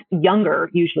students younger,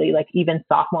 usually like even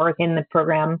sophomores in the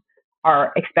program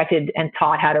are expected and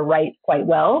taught how to write quite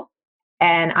well.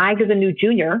 And I was a new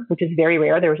junior, which is very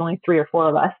rare. There was only 3 or 4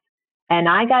 of us. And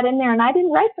I got in there and I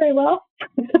didn't write very well.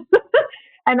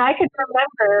 And I could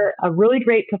remember a really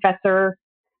great professor,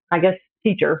 I guess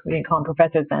teacher, we didn't call him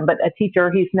professors then, but a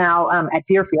teacher. He's now at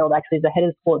Deerfield, actually, he's the head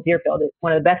of the school at Deerfield. It's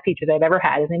one of the best teachers I've ever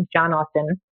had. His name's John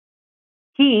Austin.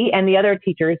 He and the other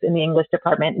teachers in the English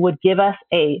department would give us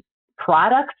a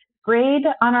product grade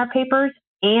on our papers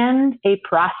and a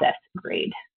process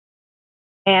grade.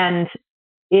 And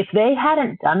if they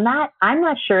hadn't done that, I'm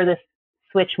not sure this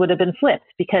switch would have been flipped,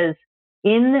 because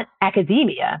in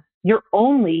academia, you're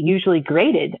only usually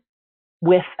graded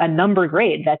with a number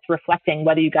grade that's reflecting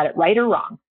whether you got it right or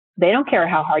wrong. They don't care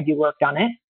how hard you worked on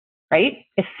it, right?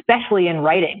 Especially in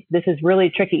writing. This is really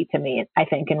tricky to me, I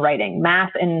think, in writing.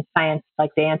 Math and science,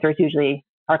 like the answers usually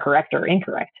are correct or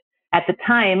incorrect. At the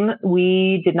time,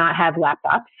 we did not have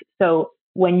laptops. So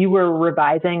when you were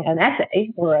revising an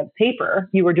essay or a paper,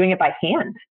 you were doing it by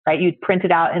hand, right? You'd print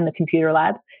it out in the computer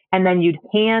lab and then you'd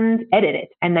hand edit it.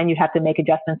 And then you'd have to make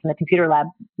adjustments in the computer lab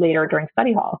later during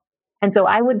study hall. And so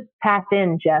I would pass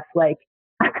in Jeff, like,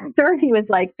 after he was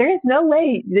like, there's no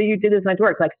way that you did this much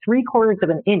work, like 3/4 of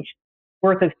an inch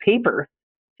worth of paper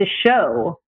to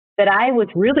show that I was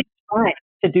really trying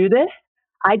to do this.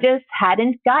 I just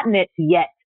hadn't gotten it yet.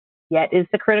 Yet is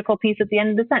the critical piece at the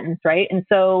end of the sentence, right? And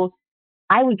so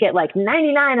I would get like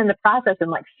 99 in the process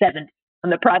and like 70 on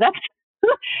the product.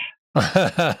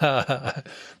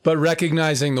 But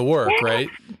recognizing the work, right?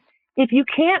 If you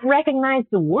can't recognize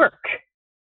the work,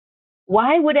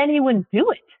 why would anyone do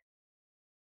it?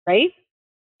 Right?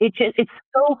 It's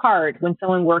so hard when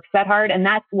someone works that hard. And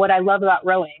that's what I love about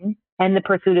rowing and the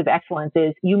pursuit of excellence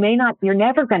is you're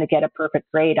never going to get a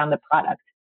perfect grade on the product,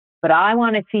 but I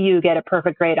want to see you get a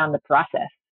perfect grade on the process.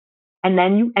 And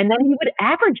then you would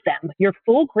average them. Your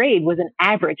full grade was an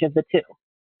average of the two.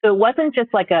 So it wasn't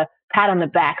just like a pat on the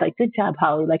back, like, good job,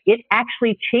 Holly. Like, it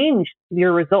actually changed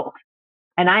your results.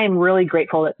 And I am really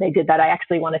grateful that they did that. I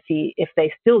actually want to see if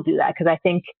they still do that, because I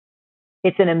think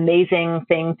it's an amazing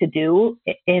thing to do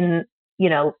in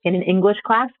an English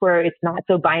class where it's not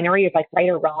so binary, it's like right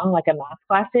or wrong, like a math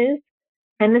class is.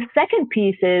 And the second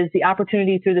piece is the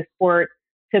opportunity through the sport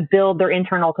to build their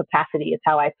internal capacity, is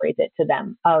how I phrase it to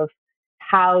them, of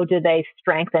how do they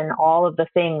strengthen all of the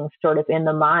things sort of in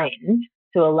the mind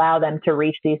to allow them to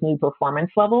reach these new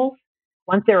performance levels.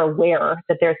 Once they're aware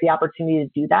that there's the opportunity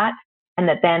to do that, and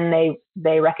that then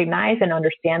they recognize and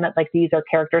understand that, like, these are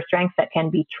character strengths that can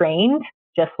be trained,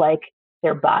 just like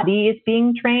their body is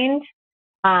being trained,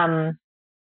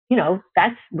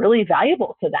 that's really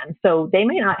valuable to them. So they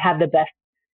may not have the best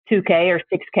 2K or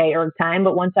 6K erg time,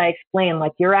 but once I explain,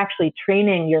 like, you're actually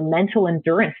training your mental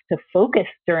endurance to focus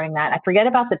during that. I forget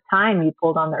about the time you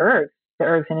pulled on the ergs. The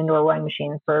erg's an indoor rowing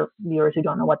machine for viewers who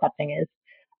don't know what that thing is.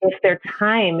 If their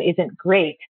time isn't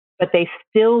great, but they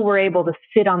still were able to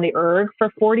sit on the erg for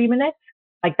 40 minutes,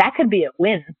 like, that could be a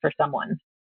win for someone.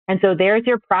 And so there's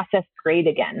your process grade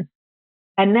again.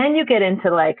 And then you get into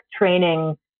like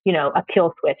training, a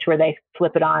kill switch where they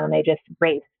flip it on and they just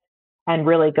race and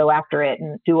really go after it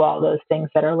and do all those things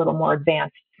that are a little more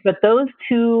advanced. But those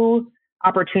two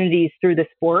opportunities through the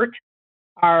sport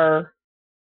are,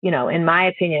 in my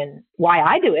opinion, why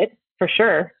I do it, for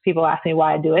sure. People ask me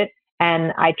why I do it.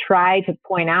 And I try to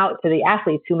point out to the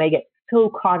athletes who may get so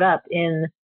caught up in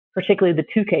particularly the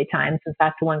 2K time, since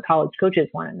that's the one college coaches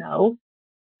want to know.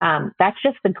 That's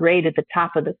just the grade at the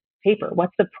top of the paper.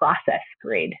 What's the process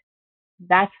grade?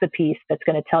 That's the piece that's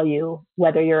going to tell you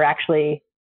whether you're actually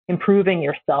improving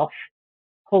yourself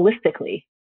holistically,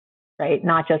 right?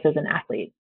 Not just as an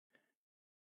athlete.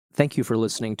 Thank you for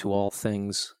listening to All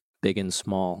Things Big and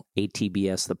Small,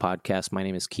 ATBS, the podcast. My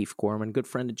name is Keith Gorman, good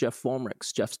friend of Jeff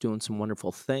Volmrich. Jeff's doing some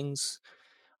wonderful things.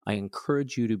 I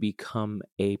encourage you to become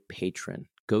a patron.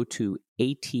 Go to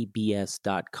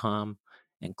atbs.com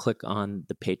and click on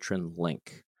the patron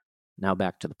link. Now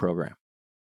back to the program.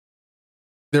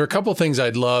 There are a couple of things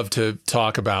I'd love to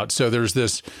talk about. So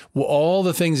there's all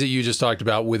the things that you just talked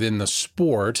about within the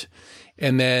sport.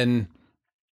 And then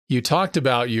you talked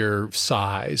about your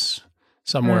size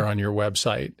somewhere on your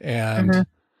website. And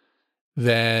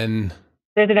then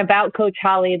there's an about Coach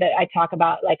Holly that I talk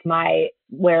about, like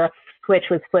where a switch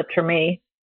was flipped for me.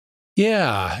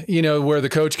 Yeah. Where the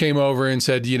coach came over and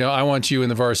said, I want you in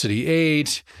the varsity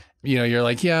 8. You're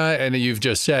like, yeah. And you've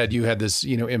just said you had this,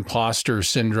 imposter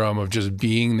syndrome of just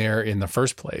being there in the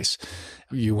first place.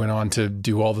 You went on to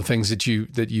do all the things that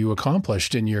you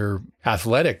accomplished in your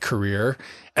athletic career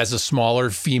as a smaller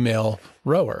female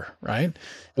rower, right?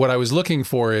 What I was looking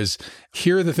for is,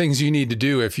 here are the things you need to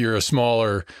do if you're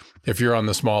on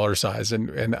the smaller size.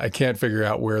 And I can't figure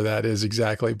out where that is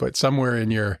exactly, but somewhere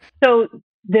in your... So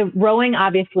the rowing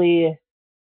obviously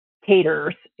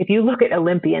caters. If you look at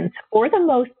Olympians, for the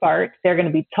most part, they're going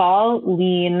to be tall,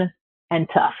 lean, and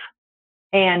tough,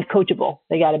 and coachable.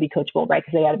 They got to be coachable, right?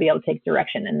 Because they got to be able to take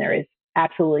direction, and there is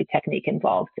absolutely technique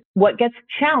involved. What gets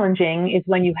challenging is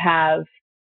when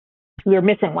we're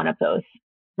missing one of those,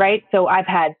 right? So I've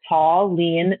had tall,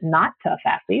 lean, not tough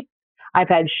athletes. I've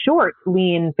had short,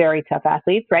 lean, very tough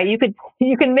athletes, right? You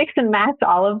can mix and match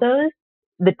all of those.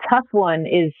 The tough one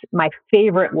is my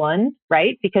favorite one,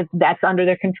 right? Because that's under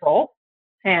their control.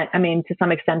 And I mean, to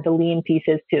some extent, the lean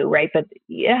pieces too, right? But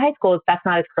in high school, that's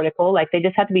not as critical. Like, they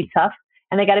just have to be tough,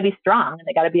 and they got to be strong, and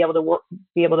they got to be able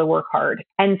to work hard.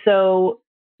 And so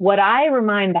what I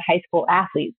remind the high school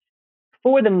athletes,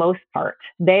 for the most part,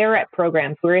 they are at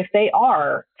programs where if they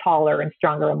are taller and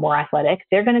stronger and more athletic,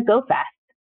 they're going to go fast.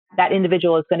 that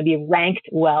individual is going to be ranked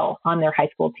well on their high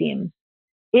school team.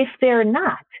 If they're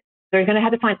not, they're going to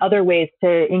have to find other ways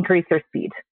to increase their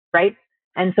speed, right?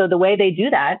 And so the way they do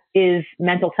that is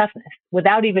mental toughness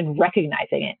without even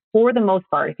recognizing it. For the most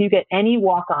part, if you get any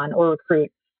walk-on or recruit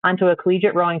onto a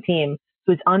collegiate rowing team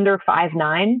who's under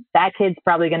 5'9", that kid's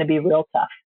probably going to be real tough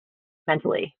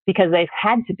mentally because they've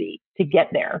had to be to get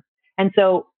there. And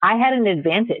so I had an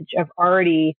advantage of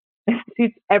already,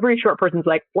 every short person's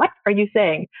like, what are you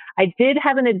saying? I did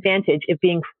have an advantage of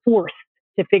being forced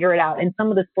to figure it out. In some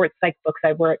of the sports psych books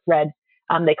I've read,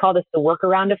 they call this the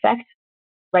workaround effect,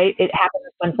 right? It happens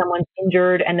when someone's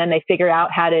injured and then they figure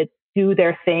out how to do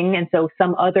their thing. And so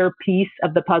some other piece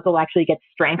of the puzzle actually gets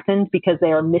strengthened because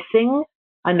they are missing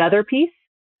another piece.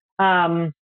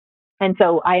 And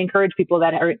so I encourage people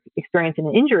that are experiencing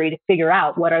an injury to figure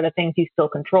out what are the things you still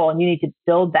control. And you need to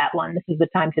build that one. This is the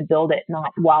time to build it,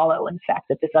 not wallow in the fact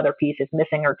that this other piece is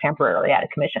missing or temporarily out of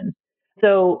commission.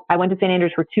 So I went to St.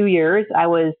 Andrews for 2 years.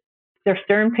 Their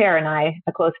stern pair and I,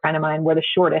 a close friend of mine, were the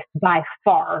shortest by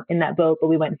far in that boat, but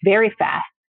we went very fast.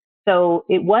 So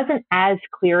it wasn't as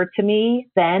clear to me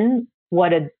then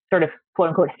what a sort of quote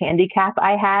unquote handicap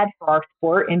I had for our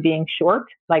sport in being short,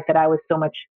 like that I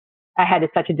had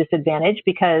such a disadvantage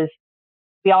because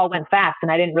we all went fast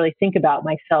and I didn't really think about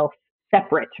myself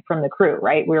separate from the crew,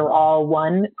 right? We were all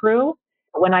one crew.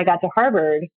 But when I got to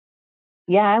Harvard,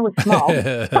 yeah, I was small.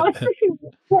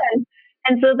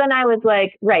 And so then I was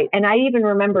like, right. And I even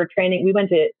remember training. We went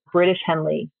to British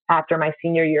Henley after my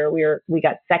senior year. We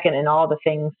got second in all the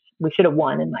things. We should have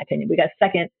won, in my opinion. We got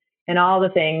second in all the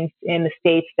things in the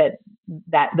states that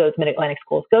those Mid-Atlantic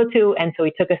schools go to. And so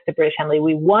he took us to British Henley.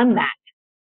 We won that.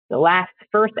 The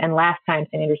first and last time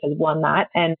St. Andrews has won that.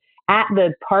 And at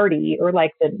the party, or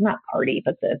like not party,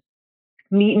 but the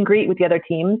meet and greet with the other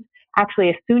teams, actually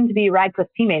a soon-to-be Radcliffe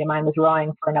teammate of mine was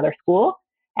rowing for another school.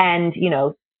 And,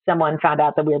 someone found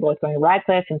out that we were both going to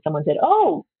Radcliffe, and someone said,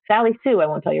 oh, Sally Sue, I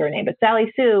won't tell you her name, but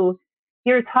Sally Sue,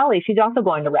 here's Holly. She's also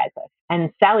going to Radcliffe. And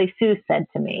Sally Sue said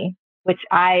to me, which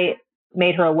I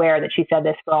made her aware that she said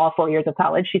this for all 4 years of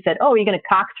college. She said, oh, are you going to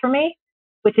cox for me?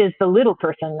 Which is the little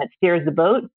person that steers the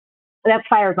boat. That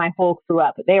fired my whole crew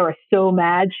up. They were so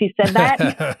mad she said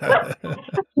that.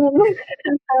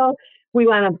 So we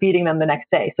wound up beating them the next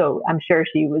day. So I'm sure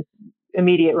she was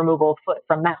immediate removal of foot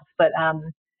from that. But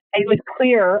it was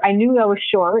clear. I knew I was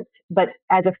short, but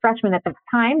as a freshman at the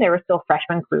time, there were still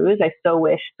freshman crews. I still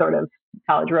wish sort of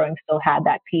college rowing still had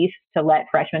that piece to let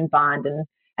freshmen bond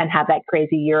and have that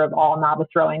crazy year of all novice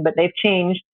rowing. But they've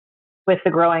changed with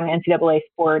the growing NCAA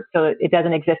sport, so it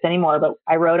doesn't exist anymore. But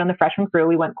I rowed on the freshman crew.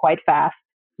 We went quite fast,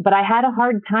 but I had a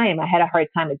hard time. I had a hard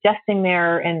time adjusting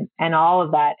there and all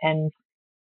of that. And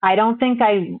I don't think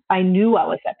I knew I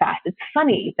was that fast. It's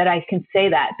funny that I can say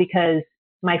that because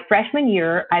my freshman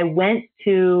year, I went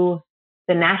to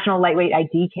the National Lightweight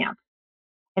ID Camp.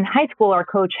 In high school, our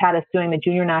coach had us doing the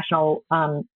Junior National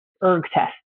ERG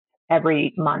test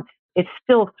every month. It's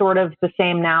still sort of the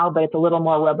same now, but it's a little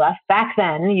more robust. Back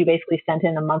then, you basically sent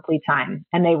in a monthly time,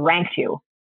 and they ranked you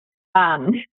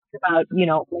about,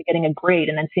 like getting a grade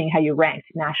and then seeing how you ranked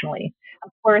nationally.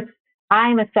 Of course,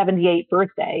 I'm a 78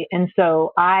 birthday, and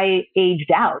so I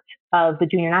aged out of the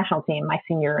junior national team my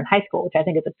senior year in high school, which I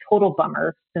think is a total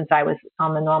bummer since I was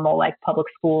on the normal like public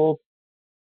school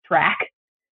track.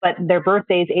 But their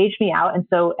birthdays aged me out. And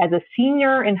so as a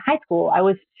senior in high school, I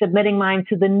was submitting mine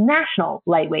to the national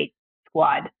lightweight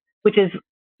squad, which is,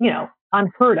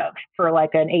 unheard of for like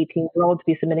an 18-year-old to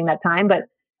be submitting that time. But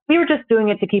we were just doing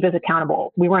it to keep us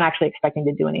accountable. We weren't actually expecting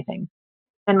to do anything.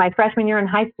 And my freshman year in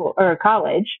high school or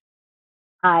college,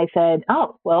 I said,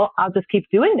 oh, well, I'll just keep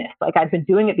doing this. Like I've been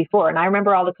doing it before. And I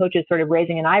remember all the coaches sort of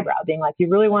raising an eyebrow, being like, you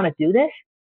really want to do this?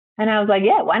 And I was like,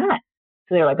 yeah, why not?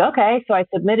 So they were like, okay. So I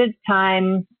submitted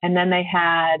time, and then they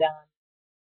had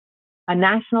a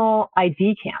national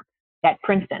ID camp at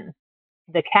Princeton.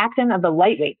 The captain of the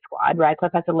lightweight squad,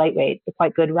 Radcliffe has a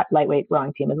quite good lightweight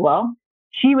rowing team as well.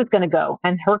 She was going to go,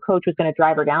 and her coach was going to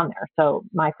drive her down there. So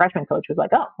my freshman coach was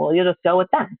like, oh, well, you'll just go with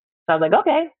them. So I was like,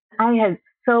 okay. I had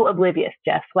so oblivious,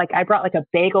 Jeff. Like I brought like a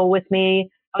bagel with me.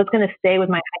 I was going to stay with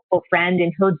my high school friend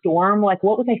in her dorm. Like,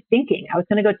 what was I thinking? I was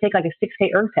going to go take like a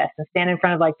 6K ERG test and stand in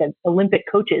front of like the Olympic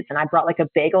coaches. And I brought like a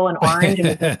bagel and orange and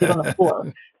was going to sit on the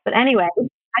floor. But anyway,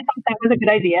 I thought that was a good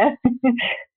idea.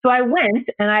 So I went,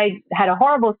 and I had a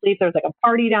horrible sleep. There was like a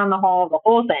party down the hall, the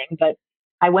whole thing. But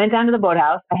I went down to the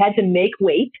boathouse. I had to make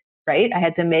weight, right? I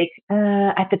had to make,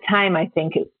 at the time, I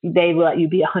think they let you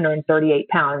be 138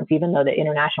 pounds, even though the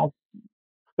international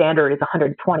standard is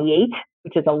 128,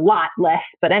 which is a lot less.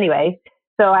 But anyway,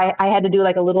 So I had to do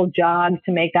like a little jog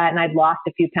to make that. And I'd lost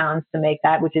a few pounds to make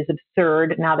that, which is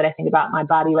absurd now that I think about my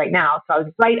body right now. So I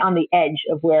was right on the edge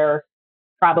of where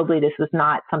probably this was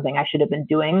not something I should have been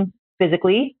doing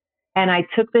physically. And I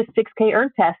took this 6K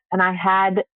erg test, and I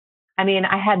had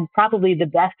probably the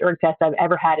best erg test I've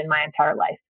ever had in my entire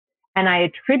life. And I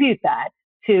attribute that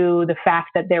to the fact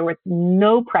that there was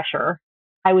no pressure.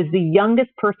 I was the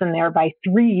youngest person there by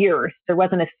 3 years. There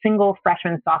wasn't a single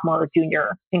freshman, sophomore, or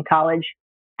junior in college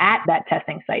at that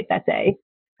testing site that day.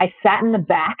 I sat in the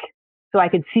back so I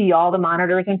could see all the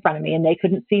monitors in front of me, and they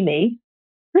couldn't see me.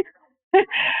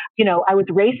 I was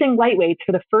racing lightweights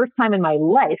for the first time in my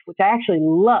life, which I actually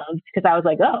loved, because I was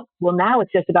like, oh, well, now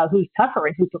it's just about who's tougher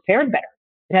and who prepared better.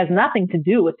 It has nothing to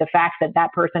do with the fact that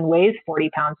that person weighs 40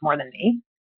 pounds more than me.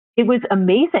 It was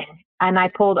amazing. And I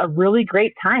pulled a really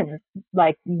great time,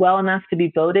 like well enough to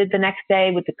be voted the next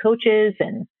day with the coaches.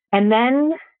 And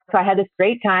then, so I had this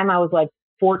great time. I was like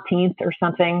 14th or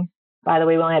something. By the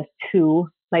way, we only had 2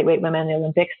 lightweight women in the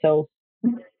Olympics. So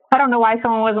I don't know why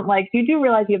someone wasn't like, you do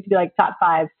realize you have to be like top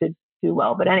 5 to do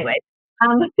well. But anyway,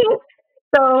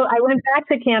 so I went back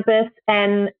to campus,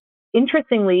 and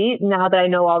interestingly, now that I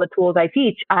know all the tools I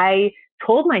teach, I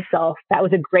told myself that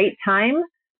was a great time,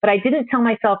 but I didn't tell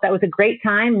myself that was a great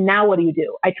time. Now what do you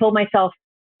do? I told myself,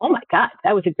 oh my God,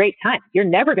 that was a great time. You're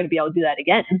never going to be able to do that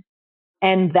again.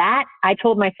 And that, I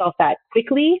told myself that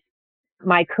quickly.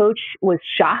 My coach was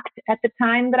shocked at the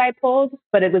time that I pulled,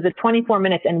 but it was a 24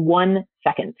 minutes and 1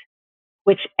 second,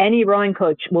 which any rowing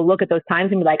coach will look at those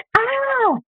times and be like,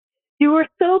 ah, you were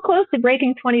so close to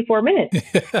breaking 24 minutes.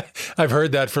 I've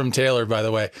heard that from Taylor, by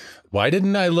the way. Why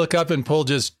didn't I look up and pull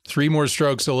just 3 more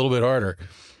strokes a little bit harder?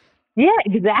 Yeah,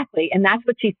 exactly. And that's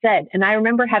what she said. And I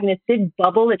remember having this big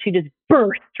bubble that she just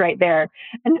burst right there.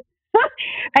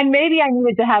 And maybe I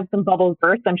needed to have some bubbles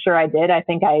burst. I'm sure I did. I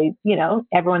think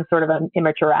everyone's sort of an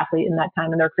immature athlete in that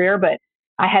time in their career, but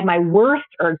I had my worst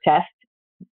erg test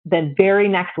the very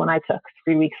next one I took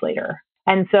 3 weeks later.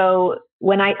 And so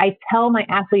when I tell my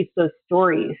athletes those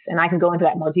stories, and I can go into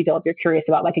that in more detail if you're curious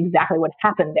about like exactly what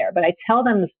happened there, but I tell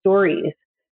them the stories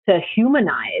to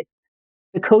humanize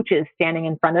the coaches standing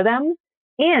in front of them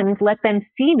and let them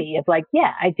see me as like,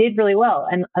 yeah, I did really well.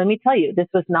 And let me tell you, this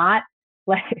was not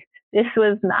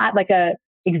like a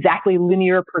exactly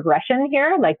linear progression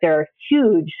here. Like there are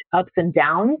huge ups and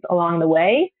downs along the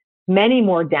way, many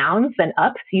more downs than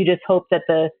ups. You just hope that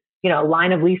the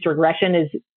line of least regression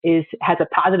has a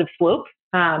positive slope,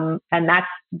 and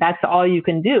that's all you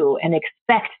can do, and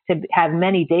expect to have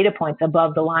many data points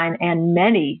above the line and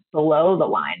many below the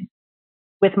line.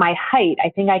 With my height, I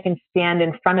think I can stand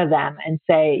in front of them and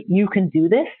say, "You can do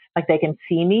this." Like they can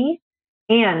see me,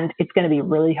 and it's going to be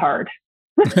really hard.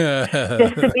 Just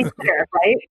to be clear,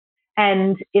 right?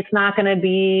 And it's not going to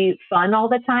be fun all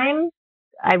the time.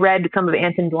 I read some of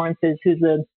Anton Dorrance's, who's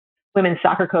the women's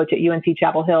soccer coach at UNC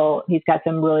Chapel Hill. He's got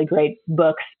some really great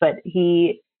books, but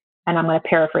and I'm going to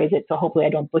paraphrase it, so hopefully I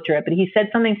don't butcher it, but he said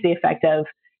something to the effect of,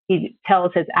 he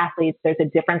tells his athletes there's a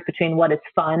difference between what is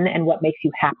fun and what makes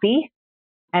you happy.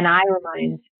 And I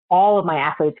remind all of my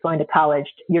athletes going to college,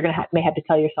 you're going to may have to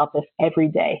tell yourself this every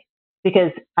day.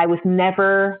 Because I was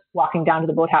never walking down to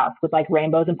the boathouse with like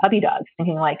rainbows and puppy dogs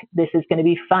thinking like, this is going to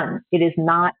be fun. It is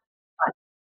not fun,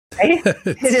 right?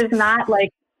 It is not like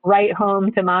write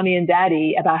home to mommy and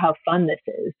daddy about how fun this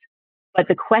is. But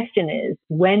the question is,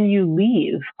 when you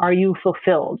leave, are you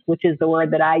fulfilled? Which is the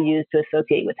word that I use to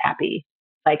associate with happy.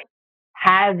 Like,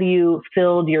 have you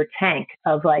filled your tank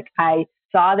of like, I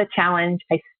saw the challenge,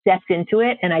 I stepped into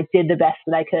it, and I did the best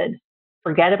that I could.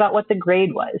 Forget about what the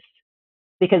grade was.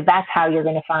 Because that's how you're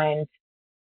going to find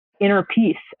inner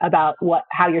peace about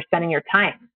how you're spending your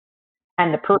time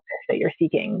and the purpose that you're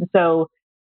seeking. So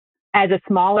as a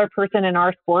smaller person in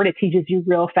our sport, it teaches you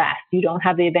real fast. You don't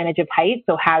have the advantage of height.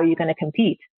 So how are you going to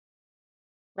compete?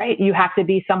 Right? You have to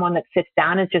be someone that sits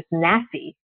down is just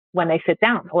nasty when they sit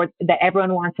down, or that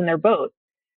everyone wants in their boat.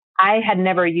 I had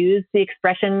never used the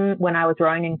expression when I was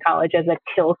rowing in college as a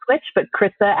kill switch, but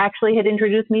Krista actually had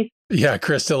introduced me. Yeah,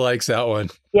 Krista likes that one.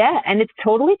 Yeah, and it's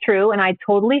totally true, and I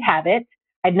totally have it.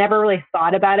 I'd never really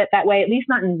thought about it that way, at least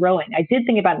not in rowing. I did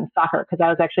think about it in soccer because I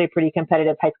was actually a pretty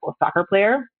competitive high school soccer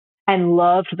player and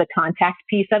loved the contact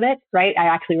piece of it, right? I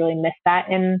actually really missed that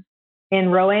in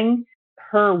rowing.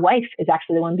 Her wife is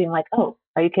actually the one being like, oh,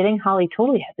 are you kidding? Holly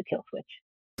totally has a kill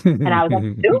switch. And I was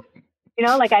like, nope.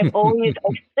 Like I've always,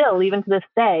 still, even to this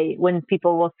day, when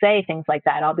people will say things like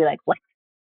that, I'll be like, what?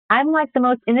 I'm like the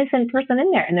most innocent person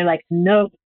in there. And they're like, no,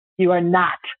 you are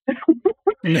not.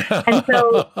 And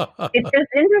so it's just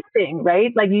interesting,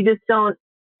 right? Like you just don't,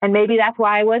 and maybe that's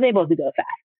why I was able to go fast,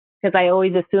 because I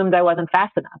always assumed I wasn't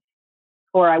fast enough.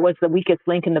 or I was the weakest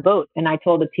link in the boat. And I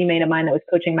told a teammate of mine that was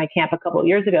coaching my camp a couple of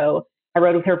years ago, I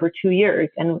rowed with her for 2 years.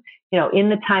 And, in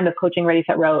the time of coaching Ready,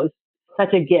 Set, Row, it was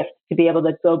such a gift to be able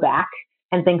to go back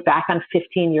and think back on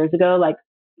 15 years ago, like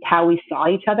how we saw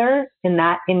each other and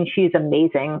she's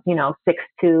amazing,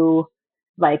 6'2",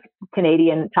 like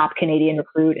top Canadian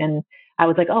recruit. And I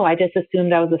was like, oh, I just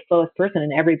assumed I was the slowest person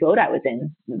in every boat I was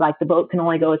in. Like the boat can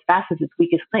only go as fast as its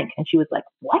weakest link. And she was like,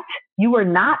 what? You were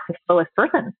not the slowest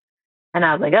person. And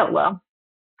I was like, oh, well,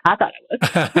 I thought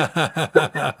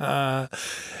I was.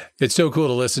 It's so cool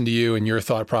to listen to you and your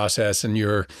thought process and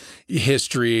your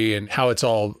history and how it's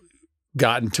all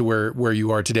gotten to where you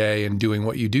are today and doing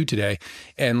what you do today,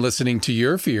 and listening to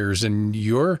your fears and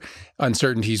your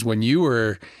uncertainties when you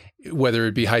were, whether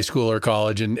it be high school or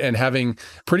college, and having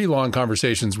pretty long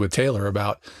conversations with Taylor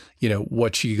about,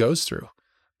 what she goes through.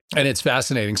 And it's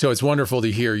fascinating. So it's wonderful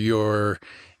to hear your,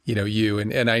 you,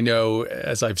 and I know,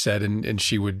 as I've said, and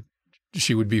she would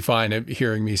be fine at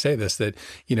hearing me say this, that,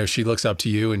 she looks up to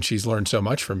you and she's learned so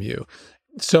much from you.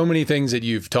 So many things that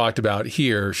you've talked about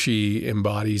here, she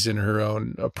embodies in her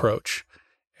own approach.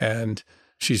 And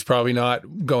she's probably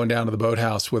not going down to the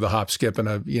boathouse with a hop, skip, and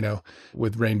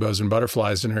with rainbows and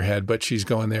butterflies in her head, but she's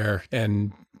going there,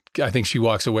 and I think she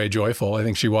walks away joyful. I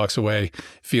think she walks away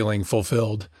feeling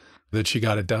fulfilled that she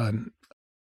got it done.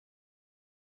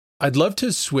 I'd love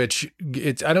to switch.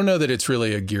 I don't know that it's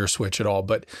really a gear switch at all,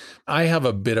 but I have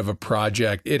a bit of a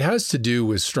project. It has to do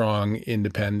with strong,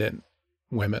 independent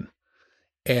women.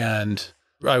 And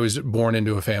I was born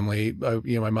into a family,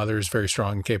 my mother is very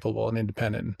strong and capable and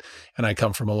independent. And I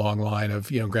come from a long line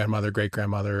of, grandmother, great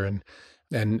grandmother, and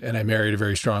I married a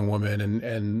very strong woman,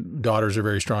 and daughters are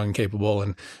very strong and capable.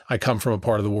 And I come from a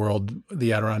part of the world,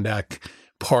 the Adirondack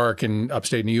Park in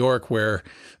upstate New York, where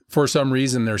for some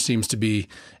reason there seems to be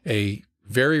a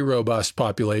very robust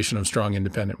population of strong,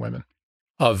 independent women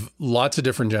of lots of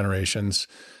different generations,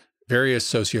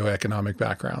 various socioeconomic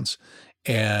backgrounds,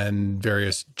 and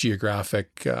various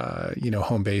geographic,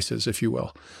 home bases, if you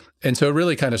will. And so it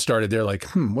really kind of started there, like,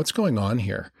 what's going on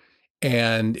here?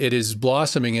 And it is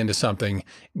blossoming into something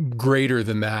greater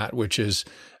than that, which is,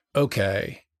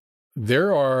 okay,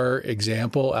 there are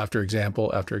example after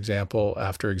example after example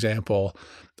after example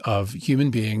of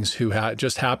human beings who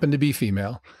just happen to be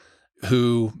female,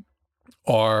 who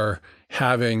are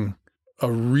having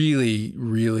a really,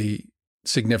 really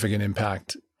significant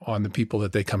impact on the people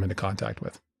that they come into contact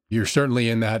with. You're certainly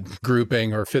in that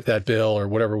grouping or fit that bill or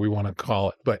whatever we want to call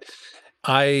it. But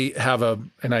I have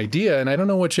an idea, and I don't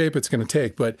know what shape it's going to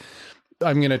take, but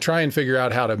I'm going to try and figure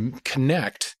out how to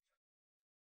connect,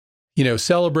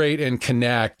 celebrate and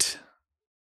connect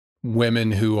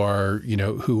women who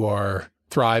are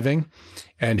thriving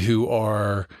and who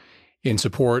are in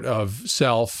support of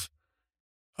self,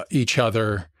 each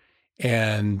other,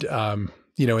 and, in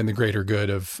the greater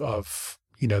good of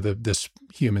this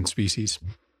human species.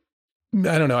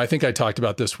 I don't know. I think I talked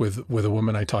about this with a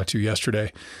woman I talked to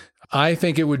yesterday. I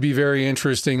think it would be very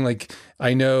interesting. Like,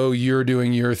 I know you're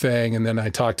doing your thing, and then I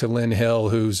talked to Lynn Hill,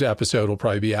 whose episode will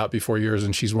probably be out before yours,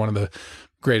 and she's one of the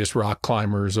greatest rock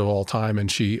climbers of all time.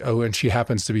 And she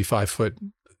happens to be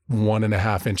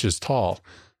 5'1.5" tall.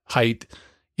 Height,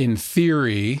 in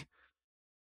theory,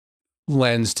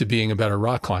 lends to being a better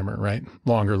rock climber, right?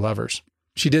 Longer levers.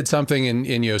 She did something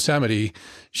in Yosemite.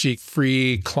 She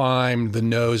free climbed the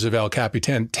nose of El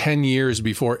Capitan 10 years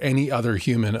before any other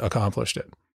human accomplished it.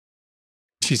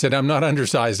 She said, I'm not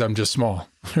undersized, I'm just small,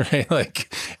 right?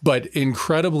 But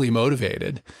incredibly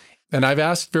motivated. And I've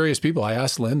asked various people, I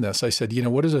asked Lynn this, I said,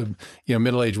 what does a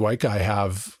middle-aged white guy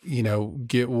have,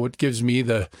 what gives me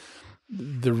the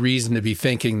reason to be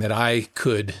thinking that I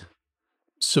could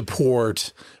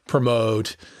support,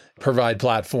 promote, provide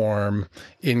platform,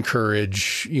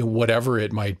 encourage, whatever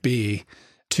it might be,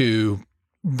 to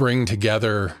bring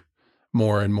together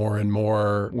more and more and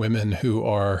more women who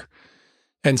are,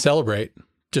 and celebrate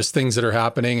just things that are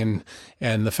happening,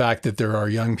 and the fact that there are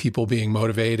young people being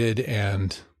motivated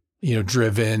and,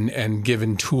 driven and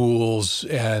given tools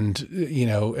and,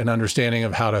 an understanding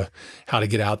of how to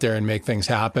get out there and make things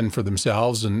happen for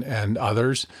themselves and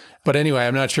others. But anyway,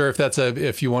 I'm not sure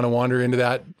if you want to wander into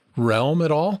that realm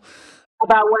at all.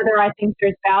 About whether I think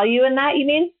there's value in that, you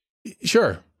mean?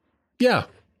 Sure. Yeah.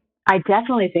 I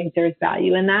definitely think there's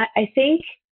value in that. I think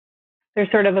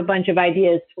there's sort of a bunch of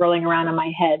ideas swirling around in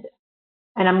my head.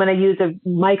 And I'm going to use a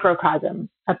microcosm,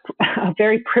 a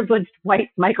very privileged white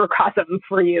microcosm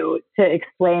for you to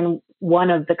explain one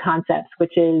of the concepts,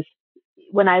 which is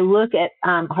when I look at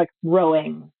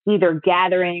rowing, either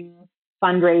gathering,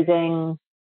 fundraising,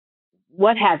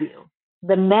 what have you,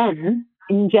 the men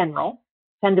in general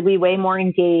tend to be way more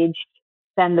engaged,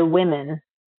 than the women.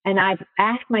 And I've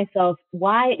asked myself,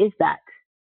 why is that?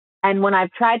 And when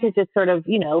I've tried to just sort of,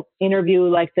 interview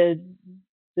like the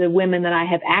women that I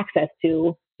have access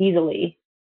to easily,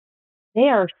 they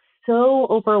are so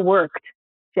overworked,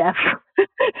 Jeff,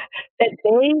 that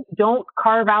they don't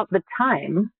carve out the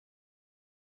time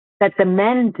that the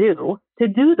men do to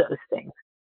do those things.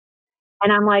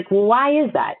 And I'm like, well, why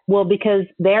is that? Well, because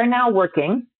they're now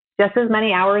working just as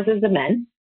many hours as the men,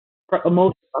 for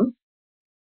most of them.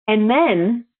 And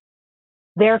then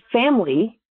their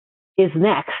family is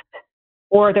next,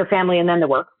 or their family and then the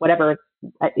work, whatever,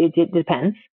 it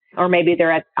depends. Or maybe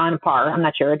they're on par. I'm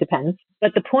not sure. It depends.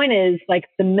 But the point is, like,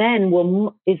 the men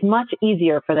is much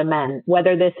easier for the men,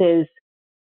 whether this is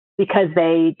because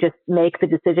they just make the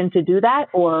decision to do that,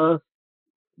 or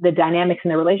the dynamics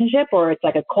in the relationship, or it's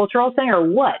like a cultural thing, or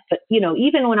what. But,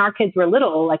 even when our kids were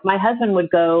little, like, my husband would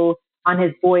go on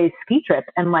his boys' ski trip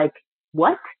and like,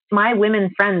 what? My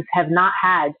women friends have not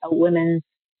had a women's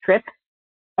trip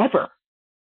ever.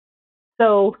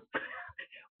 So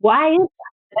why is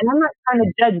that? And I'm not trying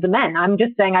to judge the men. I'm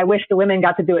just saying I wish the women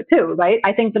got to do it too, right?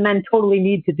 I think the men totally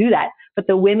need to do that, but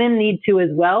the women need to as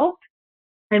well.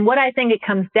 And what I think it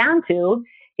comes down to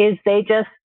is they just,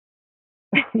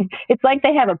 it's like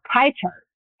they have a pie chart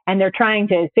and they're trying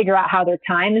to figure out how their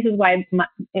time. This is why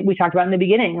we talked about in the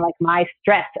beginning, like, my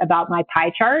stress about my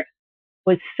pie chart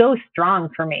was so strong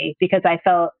for me, because I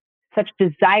felt such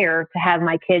desire to have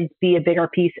my kids be a bigger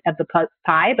piece of the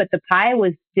pie, but the pie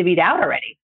was divvied out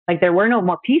already. Like, there were no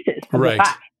more pieces of the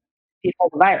pie before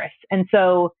the virus. And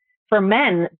so for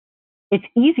men, it's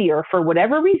easier for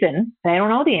whatever reason, and I don't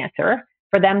know the answer,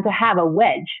 for them to have a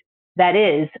wedge that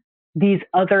is these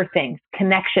other things,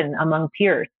 connection among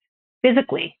peers,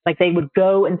 physically. Like, they would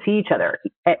go and see each other,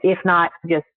 if not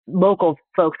just local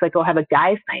folks, like go have a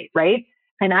guys' night, right?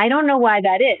 And I don't know why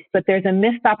that is, but there's a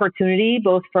missed opportunity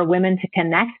both for women to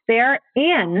connect there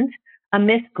and a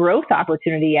missed growth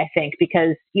opportunity, I think,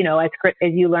 because,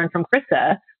 as you learned from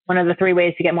Krista, one of the 3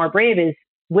 ways to get more brave is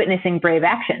witnessing brave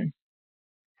action.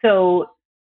 So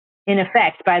in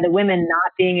effect, by the women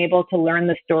not being able to learn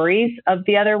the stories of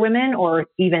the other women, or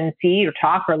even see or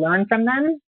talk or learn from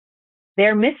them,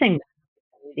 they're missing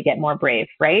to get more brave,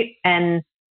 right? And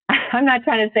I'm not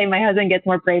trying to say my husband gets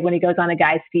more brave when he goes on a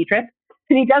guy's ski trip.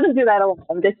 And he doesn't do that alone.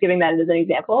 I'm just giving that as an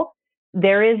example.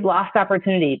 There is lost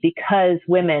opportunity because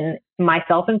women,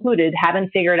 myself included,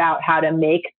 haven't figured out how to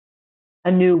make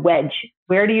a new wedge.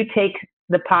 Where do you take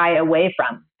the pie away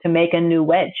from to make a new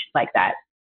wedge like that?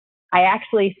 I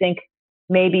actually think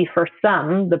maybe for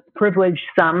some, the privileged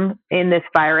some in this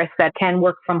virus that can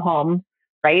work from home,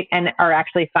 right, and are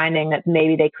actually finding that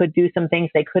maybe they could do some things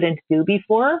they couldn't do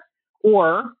before,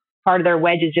 or part of their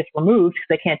wedge is just removed because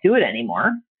they can't do it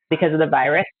anymore because of the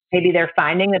virus. Maybe they're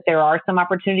finding that there are some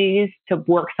opportunities to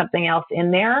work something else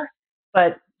in there,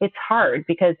 but it's hard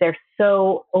because they're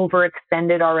so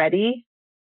overextended already.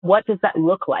 What does that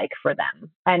look like for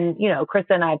them? And,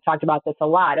 Krista and I have talked about this a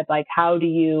lot of, like, how do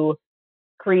you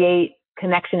create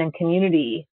connection and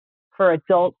community for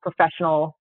adult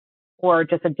professional or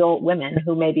just adult women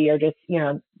who maybe are just,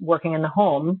 working in the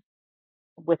home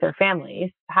with their families?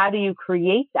 How do you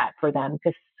create that for them?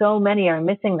 Because so many are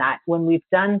missing that. When we've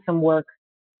done some work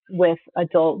with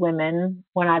adult women,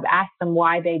 when I've asked them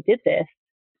why they did this,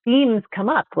 themes come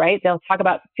up, right? They'll talk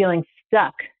about feeling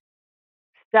stuck.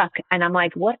 And I'm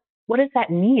like, what does that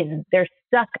mean? They're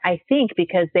stuck, I think,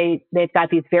 because they've got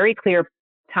these very clear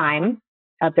time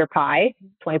of their pie,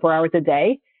 24 hours a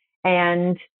day.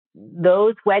 And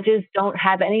those wedges don't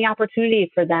have any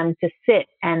opportunity for them to sit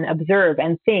and observe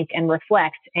and think and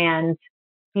reflect and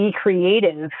be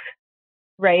creative,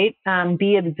 right?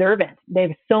 Be observant. They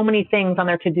have so many things on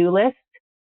their to-do list.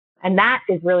 And that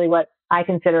is really what I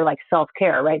consider like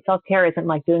self-care, right? Self-care isn't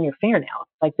like doing your fingernails.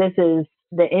 Like, this is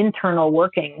the internal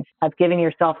workings of giving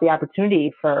yourself the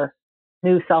opportunity for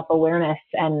new self-awareness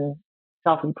and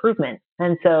self-improvement.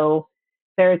 And so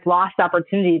there's lost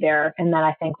opportunity there, and that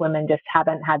I think women just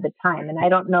haven't had the time. And I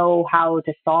don't know how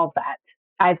to solve that.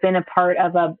 I've been a part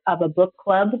of a book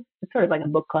club. It's sort of like a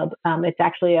book club. It's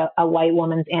actually a white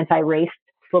woman's anti-race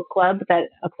book club that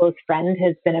a close friend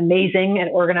has been amazing at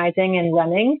organizing and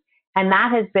running. And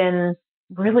that has been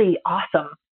really awesome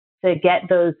to get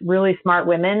those really smart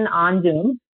women on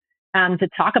Zoom to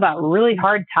talk about really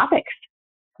hard topics.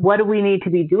 What do we need to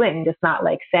be doing? Just not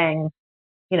like saying,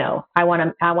 I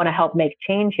want to help make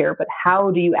change here, but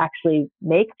how do you actually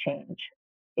make change?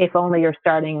 If only you're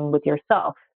starting with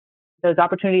yourself. Those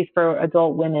opportunities for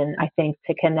adult women, I think,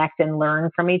 to connect and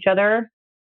learn from each other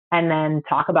and then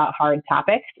talk about hard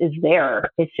topics is there.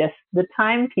 It's just the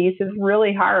time piece is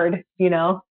really hard,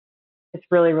 It's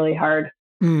really, really hard.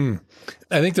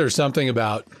 I think there's something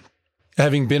about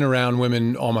having been around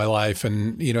women all my life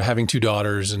and, having two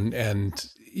daughters and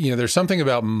there's something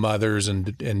about mothers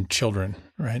and children,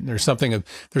 right? And there's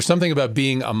something about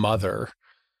being a mother,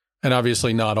 and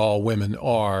obviously not all women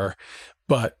are,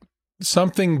 but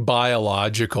something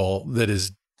biological that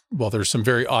is, well, there's some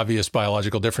very obvious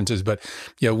biological differences, but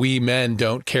we men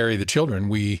don't carry the children.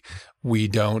 We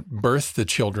don't birth the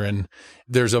children.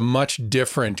 There's a much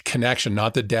different connection.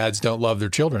 Not that dads don't love their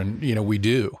children, we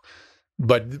do.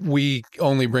 But we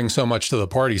only bring so much to the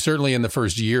party. Certainly in the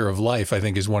first year of life, I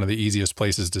think is one of the easiest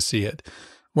places to see it.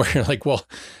 Where you're like, well,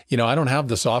 I don't have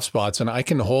the soft spots and I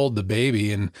can hold the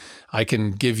baby and I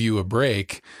can give you a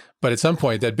break. But at some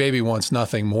point that baby wants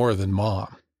nothing more than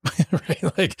mom.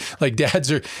 Right? Like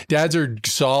dads are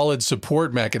solid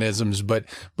support mechanisms, but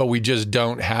we just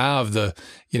don't have the,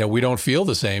 we don't feel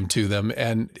the same to them.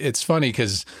 And it's funny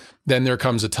because then there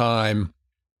comes a time,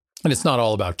 and it's not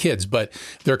all about kids, but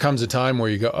there comes a time where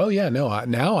you go, oh yeah, no,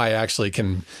 now I actually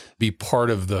can be part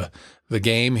of the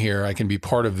game here. I can be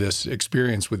part of this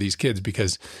experience with these kids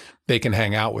because they can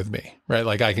hang out with me, right?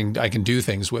 Like I can do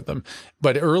things with them.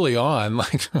 But early on,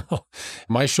 like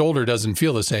my shoulder doesn't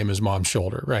feel the same as mom's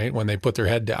shoulder, right? When they put their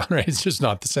head down, right? It's just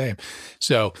not the same.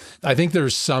 So I think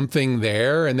there's something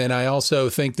there. And then I also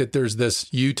think that there's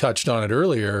this, you touched on it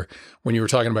earlier when you were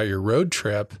talking about your road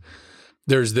trip.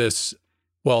 There's this,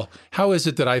 well, how is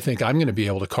it that I think I'm going to be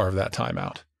able to carve that time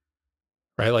out?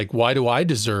 Right? Like, why do I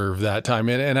deserve that time?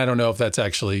 And I don't know if that's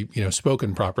actually,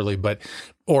 spoken properly,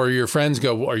 or your friends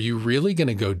go, are you really going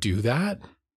to go do that?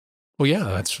 Well,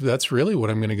 yeah, that's really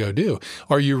what I'm going to go do.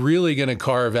 Are you really going to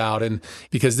carve out? And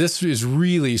because this is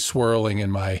really swirling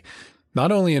in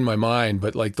not only in my mind,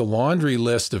 but like the laundry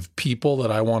list of people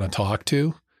that I want to talk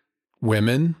to,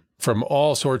 women from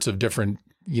all sorts of different,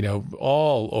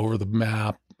 all over the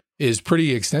map, is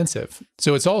pretty extensive.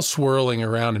 So it's all swirling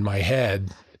around in my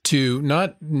head to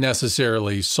not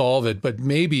necessarily solve it, but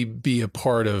maybe be a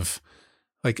part of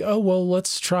like, oh, well,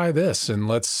 let's try this and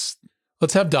let's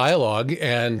have dialogue.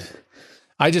 And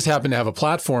I just happen to have a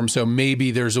platform. So maybe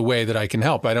there's a way that I can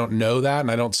help. I don't know that. And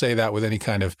I don't say that with any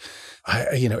kind of,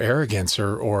 arrogance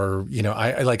or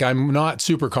I'm not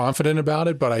super confident about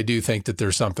it, but I do think that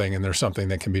there's something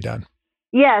that can be done.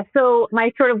 Yeah, so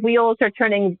my sort of wheels are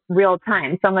turning real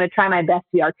time. So I'm going to try my best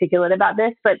to be articulate about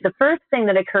this. But the first thing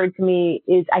that occurred to me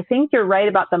is I think you're right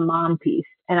about the mom piece.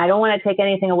 And I don't want to take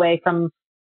anything away from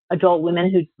adult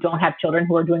women who don't have children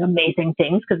who are doing amazing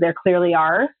things, because there clearly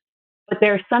are. But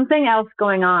there's something else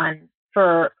going on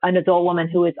for an adult woman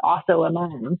who is also a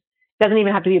mom. Doesn't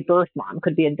even have to be a birth mom,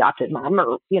 could be adopted mom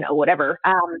or, whatever.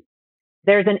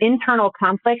 There's an internal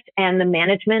conflict and the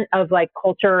management of like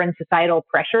culture and societal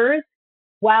pressures.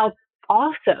 While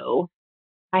also,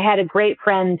 I had a great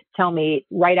friend tell me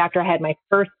right after I had my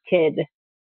first kid,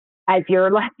 as you're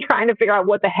like trying to figure out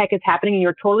what the heck is happening, and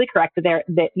you're totally correct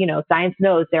that science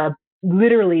knows there are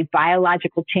literally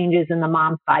biological changes in the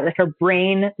mom's body. Like her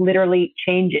brain literally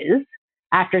changes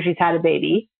after she's had a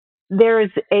baby. There's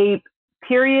a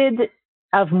period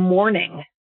of mourning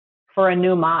for a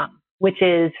new mom, which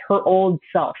is her old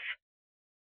self.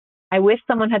 I wish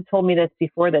someone had told me this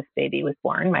before this baby was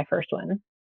born, my first one,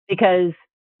 because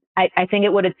I think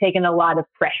it would have taken a lot of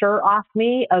pressure off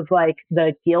me of like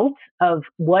the guilt of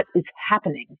what is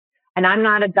happening. And I'm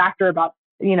not a doctor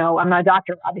I'm not a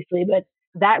doctor, obviously, but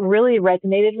that really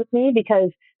resonated with me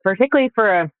because particularly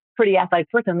for a pretty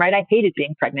athletic person, right? I hated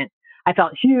being pregnant. I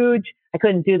felt huge. I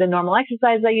couldn't do the normal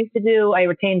exercise I used to do. I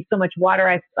retained so much water.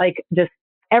 I like just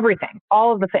everything,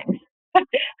 all of the things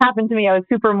happened to me. I was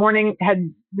super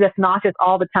had just nauseous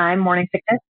all the time, morning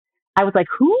sickness. I was like,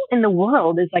 who in the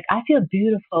world is like, I feel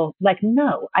beautiful? Like,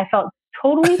 no, I felt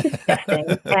totally disgusting.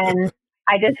 And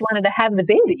I just wanted to have the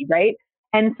baby, right?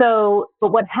 And so,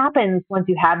 but what happens once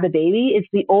you have the baby is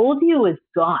the old you is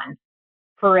gone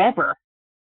forever,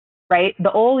 right?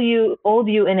 The old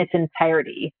you in its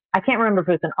entirety. I can't remember if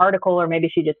it was an article or maybe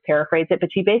she just paraphrased it, but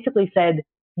she basically said,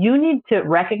 you need to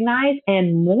recognize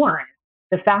and mourn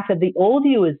the fact that the old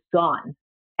you is gone.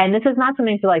 And this is not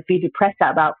something to like be depressed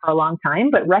about for a long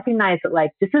time, but recognize that like,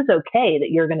 this is okay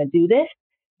that you're going to do this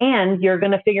and you're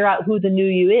going to figure out who the new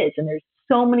you is. And there's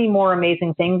so many more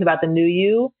amazing things about the new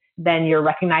you than you're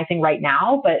recognizing right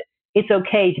now, but it's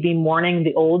okay to be mourning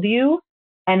the old you.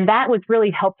 And that was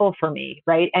really helpful for me,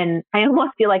 right? And I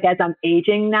almost feel like as I'm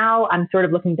aging now, I'm sort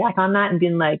of looking back on that and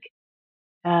being like,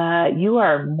 you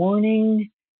are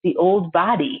mourning the old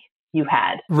body you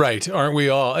had. Right. Aren't we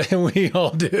all? We all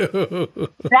do.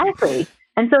 Exactly.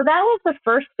 And so that was the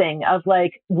first thing of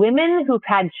like women who've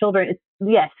had children.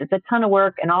 It's a ton of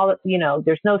work and all,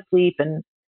 there's no sleep and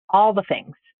all the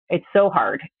things. It's so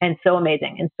hard and so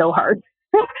amazing and so hard.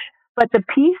 But the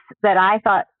piece that I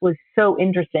thought was so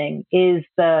interesting is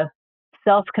the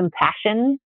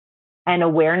self-compassion and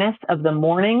awareness of the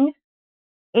morning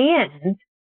and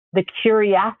the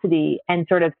curiosity and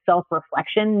sort of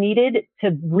self-reflection needed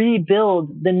to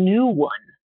rebuild the new one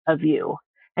of you.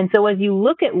 And so as you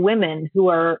look at women who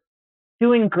are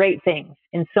doing great things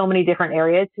in so many different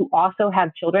areas who also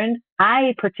have children,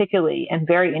 I particularly am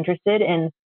very interested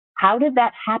in how did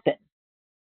that happen?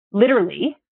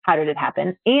 Literally, how did it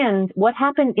happen? And what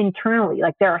happened internally?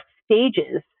 Like there are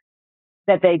stages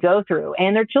that they go through,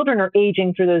 and their children are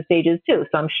aging through those stages too.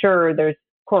 So I'm sure there's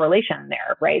correlation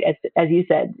there, right? As you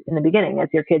said in the beginning, as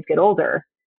your kids get older,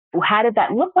 how did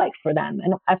that look like for them?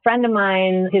 And a friend of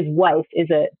mine, his wife is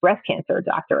a breast cancer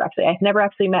doctor. Actually, I've never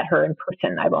actually met her in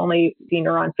person. I've only seen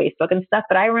her on Facebook and stuff,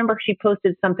 but I remember she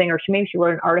posted something, or maybe she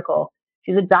wrote an article.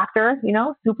 She's a doctor,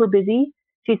 super busy.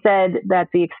 She said that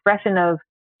the expression of,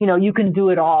 you can do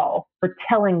it all, or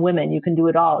telling women you can do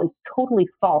it all, is totally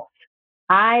false.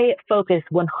 I focus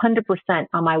 100%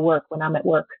 on my work when I'm at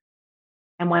work.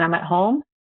 And when I'm at home,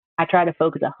 I try to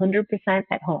focus 100%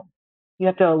 at home. You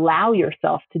have to allow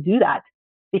yourself to do that,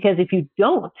 because if you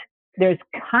don't, there's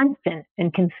constant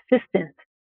and consistent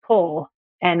pull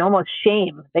and almost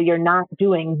shame that you're not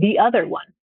doing the other one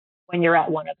when you're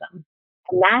at one of them.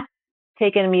 And that's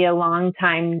taken me a long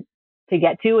time to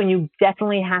get to. And you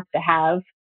definitely have to have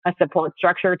a support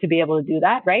structure to be able to do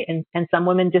that, right? And some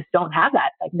women just don't have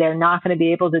that. Like they're not going to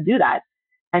be able to do that.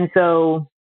 And so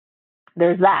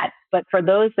there's that. But for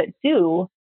those that do,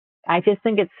 I just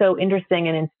think it's so interesting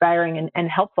and inspiring and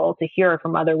helpful to hear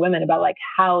from other women about like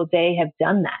how they have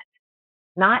done that.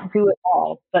 Not do it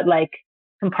all, but like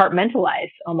compartmentalize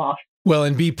almost. Well,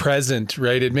 and be present,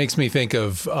 right? It makes me think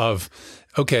of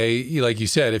okay, like you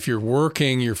said, if you're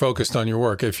working, you're focused on your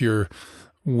work. If you're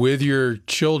with your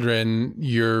children,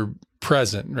 you're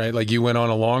present, right? Like you went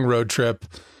on a long road trip.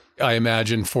 I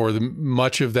imagine for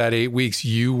much of that 8 weeks,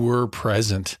 you were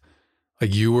present.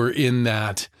 Like you were in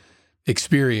that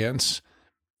experience.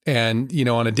 And,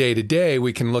 on a day to day,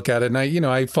 we can look at it. And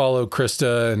I follow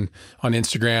Krista and on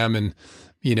Instagram and,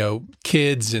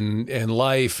 kids and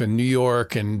life and New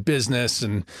York and business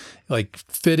and like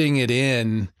fitting it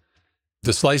in.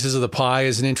 The slices of the pie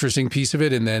is an interesting piece of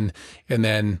it. And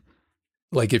then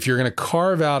like, if you're going to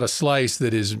carve out a slice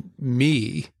that is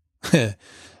me,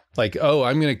 like, oh,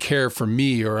 I'm going to care for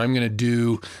me, or I'm going to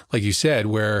do, like you said,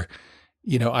 where,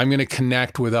 I'm going to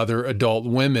connect with other adult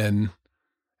women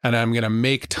and I'm going to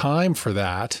make time for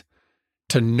that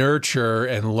to nurture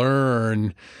and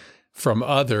learn from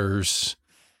others.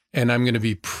 And I'm going to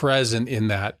be present in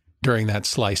that during that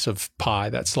slice of pie,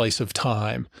 that slice of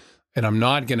time. And I'm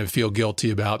not going to feel guilty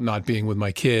about not being with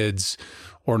my kids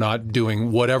or not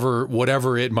doing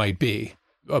whatever it might be,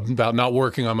 about not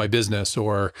working on my business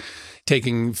or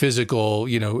taking physical,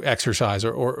 exercise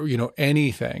or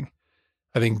anything.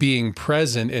 I think being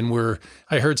present, and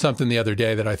I heard something the other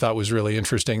day that I thought was really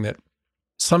interesting, that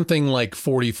something like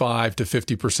 45 to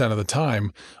 50% of the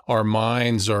time, our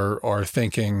minds are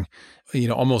thinking,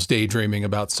 almost daydreaming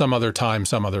about some other time,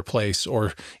 some other place,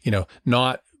 or,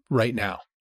 not right now.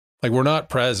 Like we're not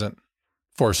present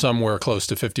for somewhere close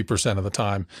to 50% of the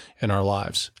time in our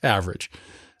lives, average.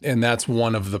 And that's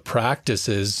one of the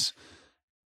practices.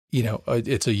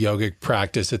 It's a yogic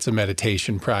practice. It's a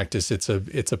meditation practice. It's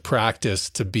a practice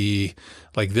to be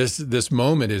like this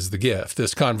moment is the gift.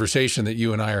 This conversation that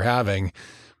you and I are having,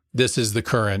 this is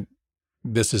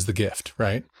the gift,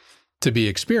 right? To be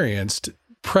experienced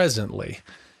presently.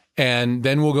 And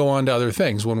then we'll go on to other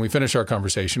things. When we finish our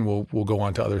conversation, we'll go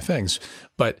on to other things.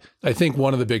 But I think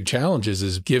one of the big challenges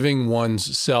is giving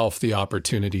one's self the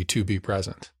opportunity to be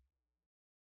present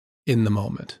in the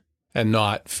moment and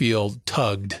not feel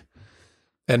tugged.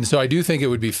 And so I do think it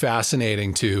would be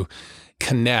fascinating to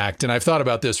connect. And I've thought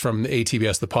about this from the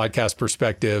ATBS, the podcast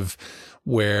perspective,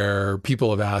 where people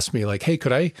have asked me like,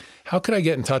 hey, how could I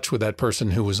get in touch with that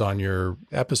person who was on your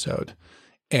episode?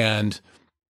 And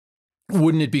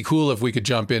wouldn't it be cool if we could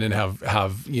jump in and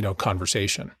have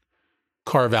conversation,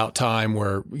 carve out time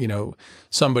where,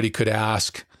 somebody could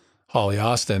ask Holly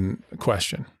Austin a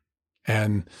question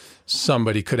and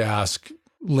somebody could ask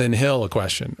Lynn Hill a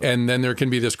question, and then there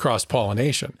can be this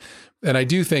cross-pollination. And I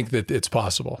do think that it's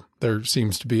possible. There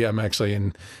seems to be, I'm actually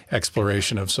in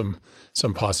exploration of some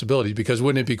possibility, because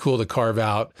wouldn't it be cool to carve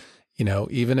out,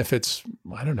 even if it's,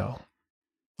 I don't know,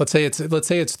 let's say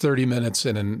it's 30 minutes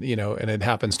and it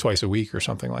happens twice a week or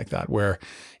something like that, where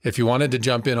if you wanted to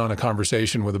jump in on a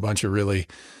conversation with a bunch of really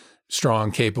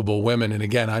strong, capable women, and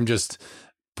again, I'm just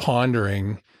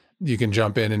pondering, you can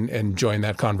jump in and join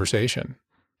that conversation.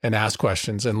 and ask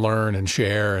questions and learn and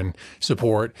share and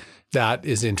support. That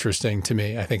is interesting to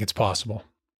me. I think it's possible.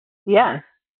 Yeah,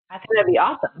 I think that'd be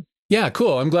awesome. Yeah,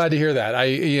 cool. I'm glad to hear that.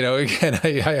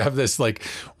 I have this like,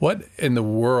 what in the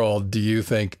world do you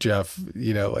think, Jeff?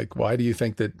 Why do you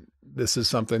think that this is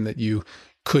something that you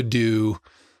could do?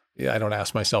 I don't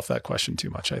ask myself that question too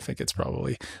much. I think it's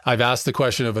probably, I've asked the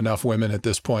question of enough women at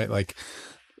this point, like,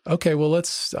 okay, well,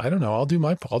 I don't know.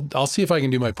 I'll see if I can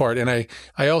do my part. And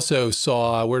I also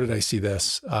saw, where did I see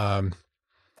this?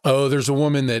 There's a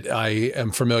woman that I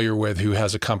am familiar with who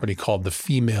has a company called the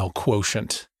Female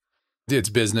Quotient. It's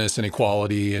business and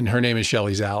equality, and her name is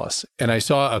Shelley Zallis. And I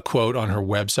saw a quote on her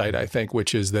website, I think,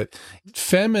 which is that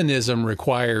feminism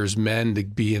requires men to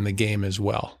be in the game as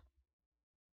well.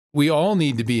 We all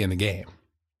need to be in the game.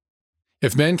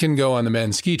 If men can go on the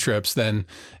men's ski trips, then,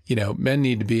 men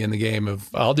need to be in the game of,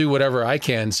 I'll do whatever I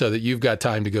can so that you've got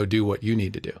time to go do what you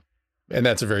need to do. And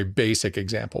that's a very basic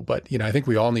example, but, I think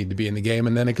we all need to be in the game.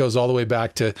 And then it goes all the way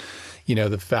back to,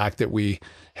 the fact that we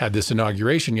had this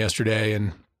inauguration yesterday,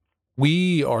 and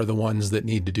we are the ones that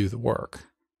need to do the work.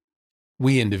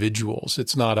 We individuals.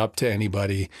 It's not up to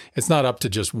anybody. It's not up to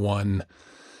just one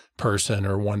person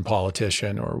or one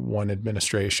politician or one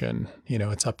administration.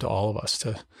 It's up to all of us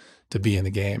to be in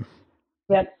the game.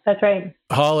 Yep, that's right.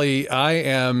 Holly, I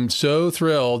am so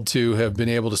thrilled to have been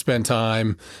able to spend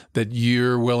time that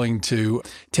you're willing to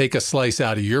take a slice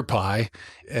out of your pie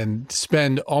and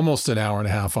spend almost an hour and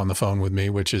a half on the phone with me,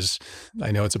 which is,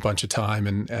 I know it's a bunch of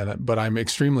time, but I'm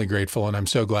extremely grateful, and I'm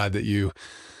so glad that you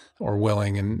are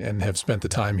willing and have spent the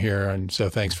time here. And so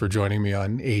thanks for joining me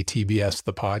on ATBS,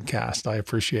 the podcast. I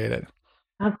appreciate it.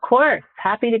 Of course.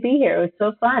 Happy to be here. It was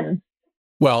so fun.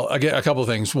 Well, again, a couple of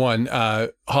things. One,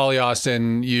 Holly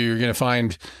Austin, you're going to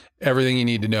find everything you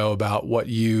need to know about what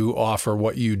you offer,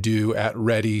 what you do at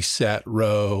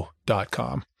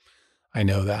ReadySetRow.com. I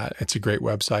know that. It's a great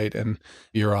website, and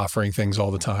you're offering things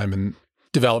all the time and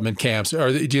development camps.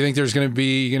 Do you think you're going to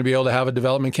be able to have a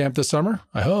development camp this summer?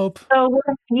 I hope. So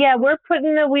we're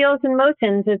putting the wheels in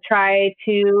motion to try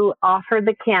to offer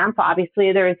the camp.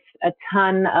 Obviously, there's a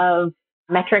ton of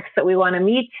metrics that we want to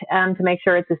meet to make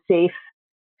sure it's a safe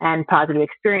and positive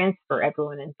experience for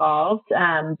everyone involved.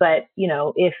 But,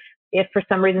 if for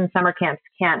some reason summer camps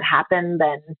can't happen,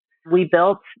 then we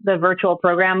built the virtual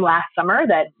program last summer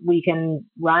that we can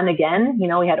run again.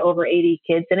 We had over 80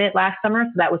 kids in it last summer,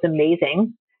 so that was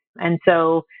amazing. And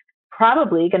so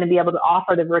probably going to be able to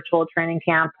offer the virtual training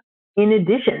camp in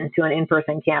addition to an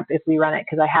in-person camp if we run it,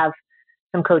 because I have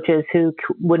some coaches who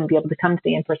wouldn't be able to come to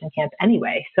the in-person camp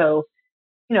anyway. So,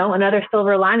 another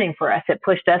silver lining for us. It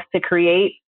pushed us to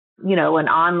create an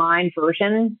online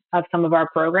version of some of our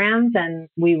programs, and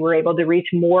we were able to reach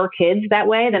more kids that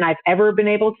way than I've ever been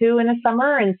able to in a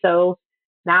summer. And so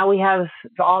now we have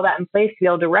all that in place to be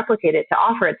able to replicate it, to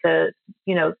offer it to,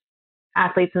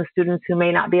 athletes and students who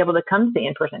may not be able to come to the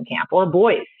in-person camp, or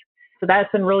boys. So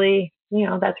that's been really,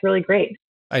 that's really great.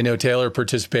 I know Taylor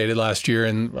participated last year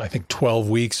in, I think, 12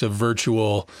 weeks of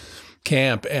virtual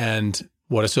camp, and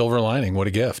what a silver lining, what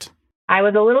a gift. I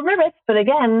was a little nervous, but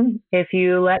again, if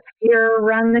you let fear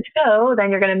run the show, then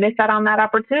you're going to miss out on that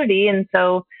opportunity. And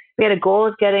so we had a goal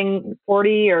of getting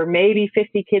 40 or maybe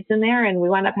 50 kids in there, and we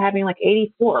wound up having like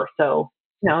 84. So,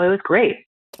 it was great.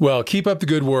 Well, keep up the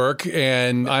good work.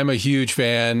 And I'm a huge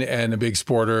fan and a big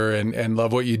supporter, and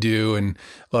love what you do and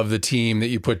love the team that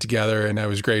you put together. And I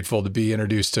was grateful to be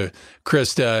introduced to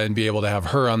Krista and be able to have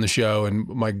her on the show. And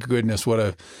my goodness,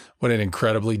 what an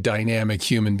incredibly dynamic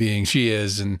human being she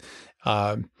is. And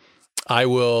I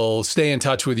will stay in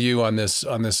touch with you on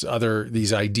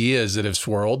these ideas that have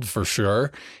swirled for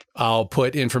sure. I'll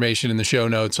put information in the show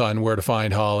notes on where to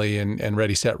find Holly and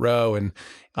Ready, Set, Row. And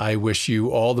I wish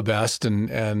you all the best.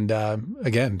 And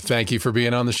again, thank you for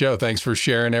being on the show. Thanks for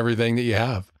sharing everything that you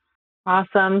have.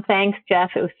 Awesome. Thanks, Jeff.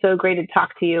 It was so great to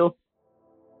talk to you.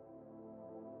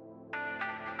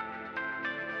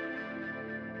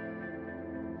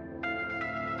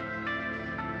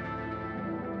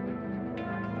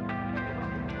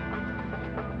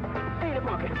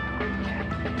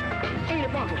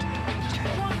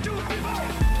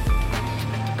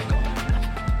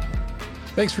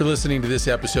 Thanks for listening to this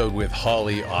episode with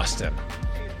Holly Austin.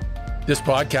 This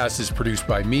podcast is produced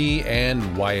by me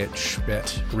and Wyatt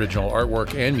Schmidt. Original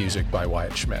artwork and music by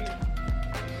Wyatt Schmidt.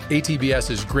 ATBS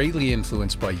is greatly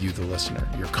influenced by you, the listener.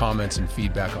 Your comments and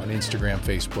feedback on Instagram,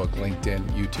 Facebook, LinkedIn,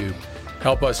 YouTube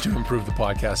help us to improve the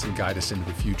podcast and guide us into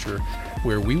the future,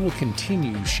 where we will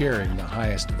continue sharing the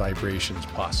highest vibrations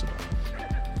possible.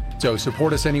 So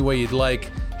support us any way you'd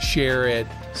like. Share it,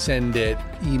 send it,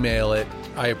 email it.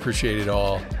 I appreciate it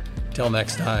all. Till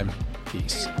next time,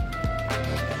 peace.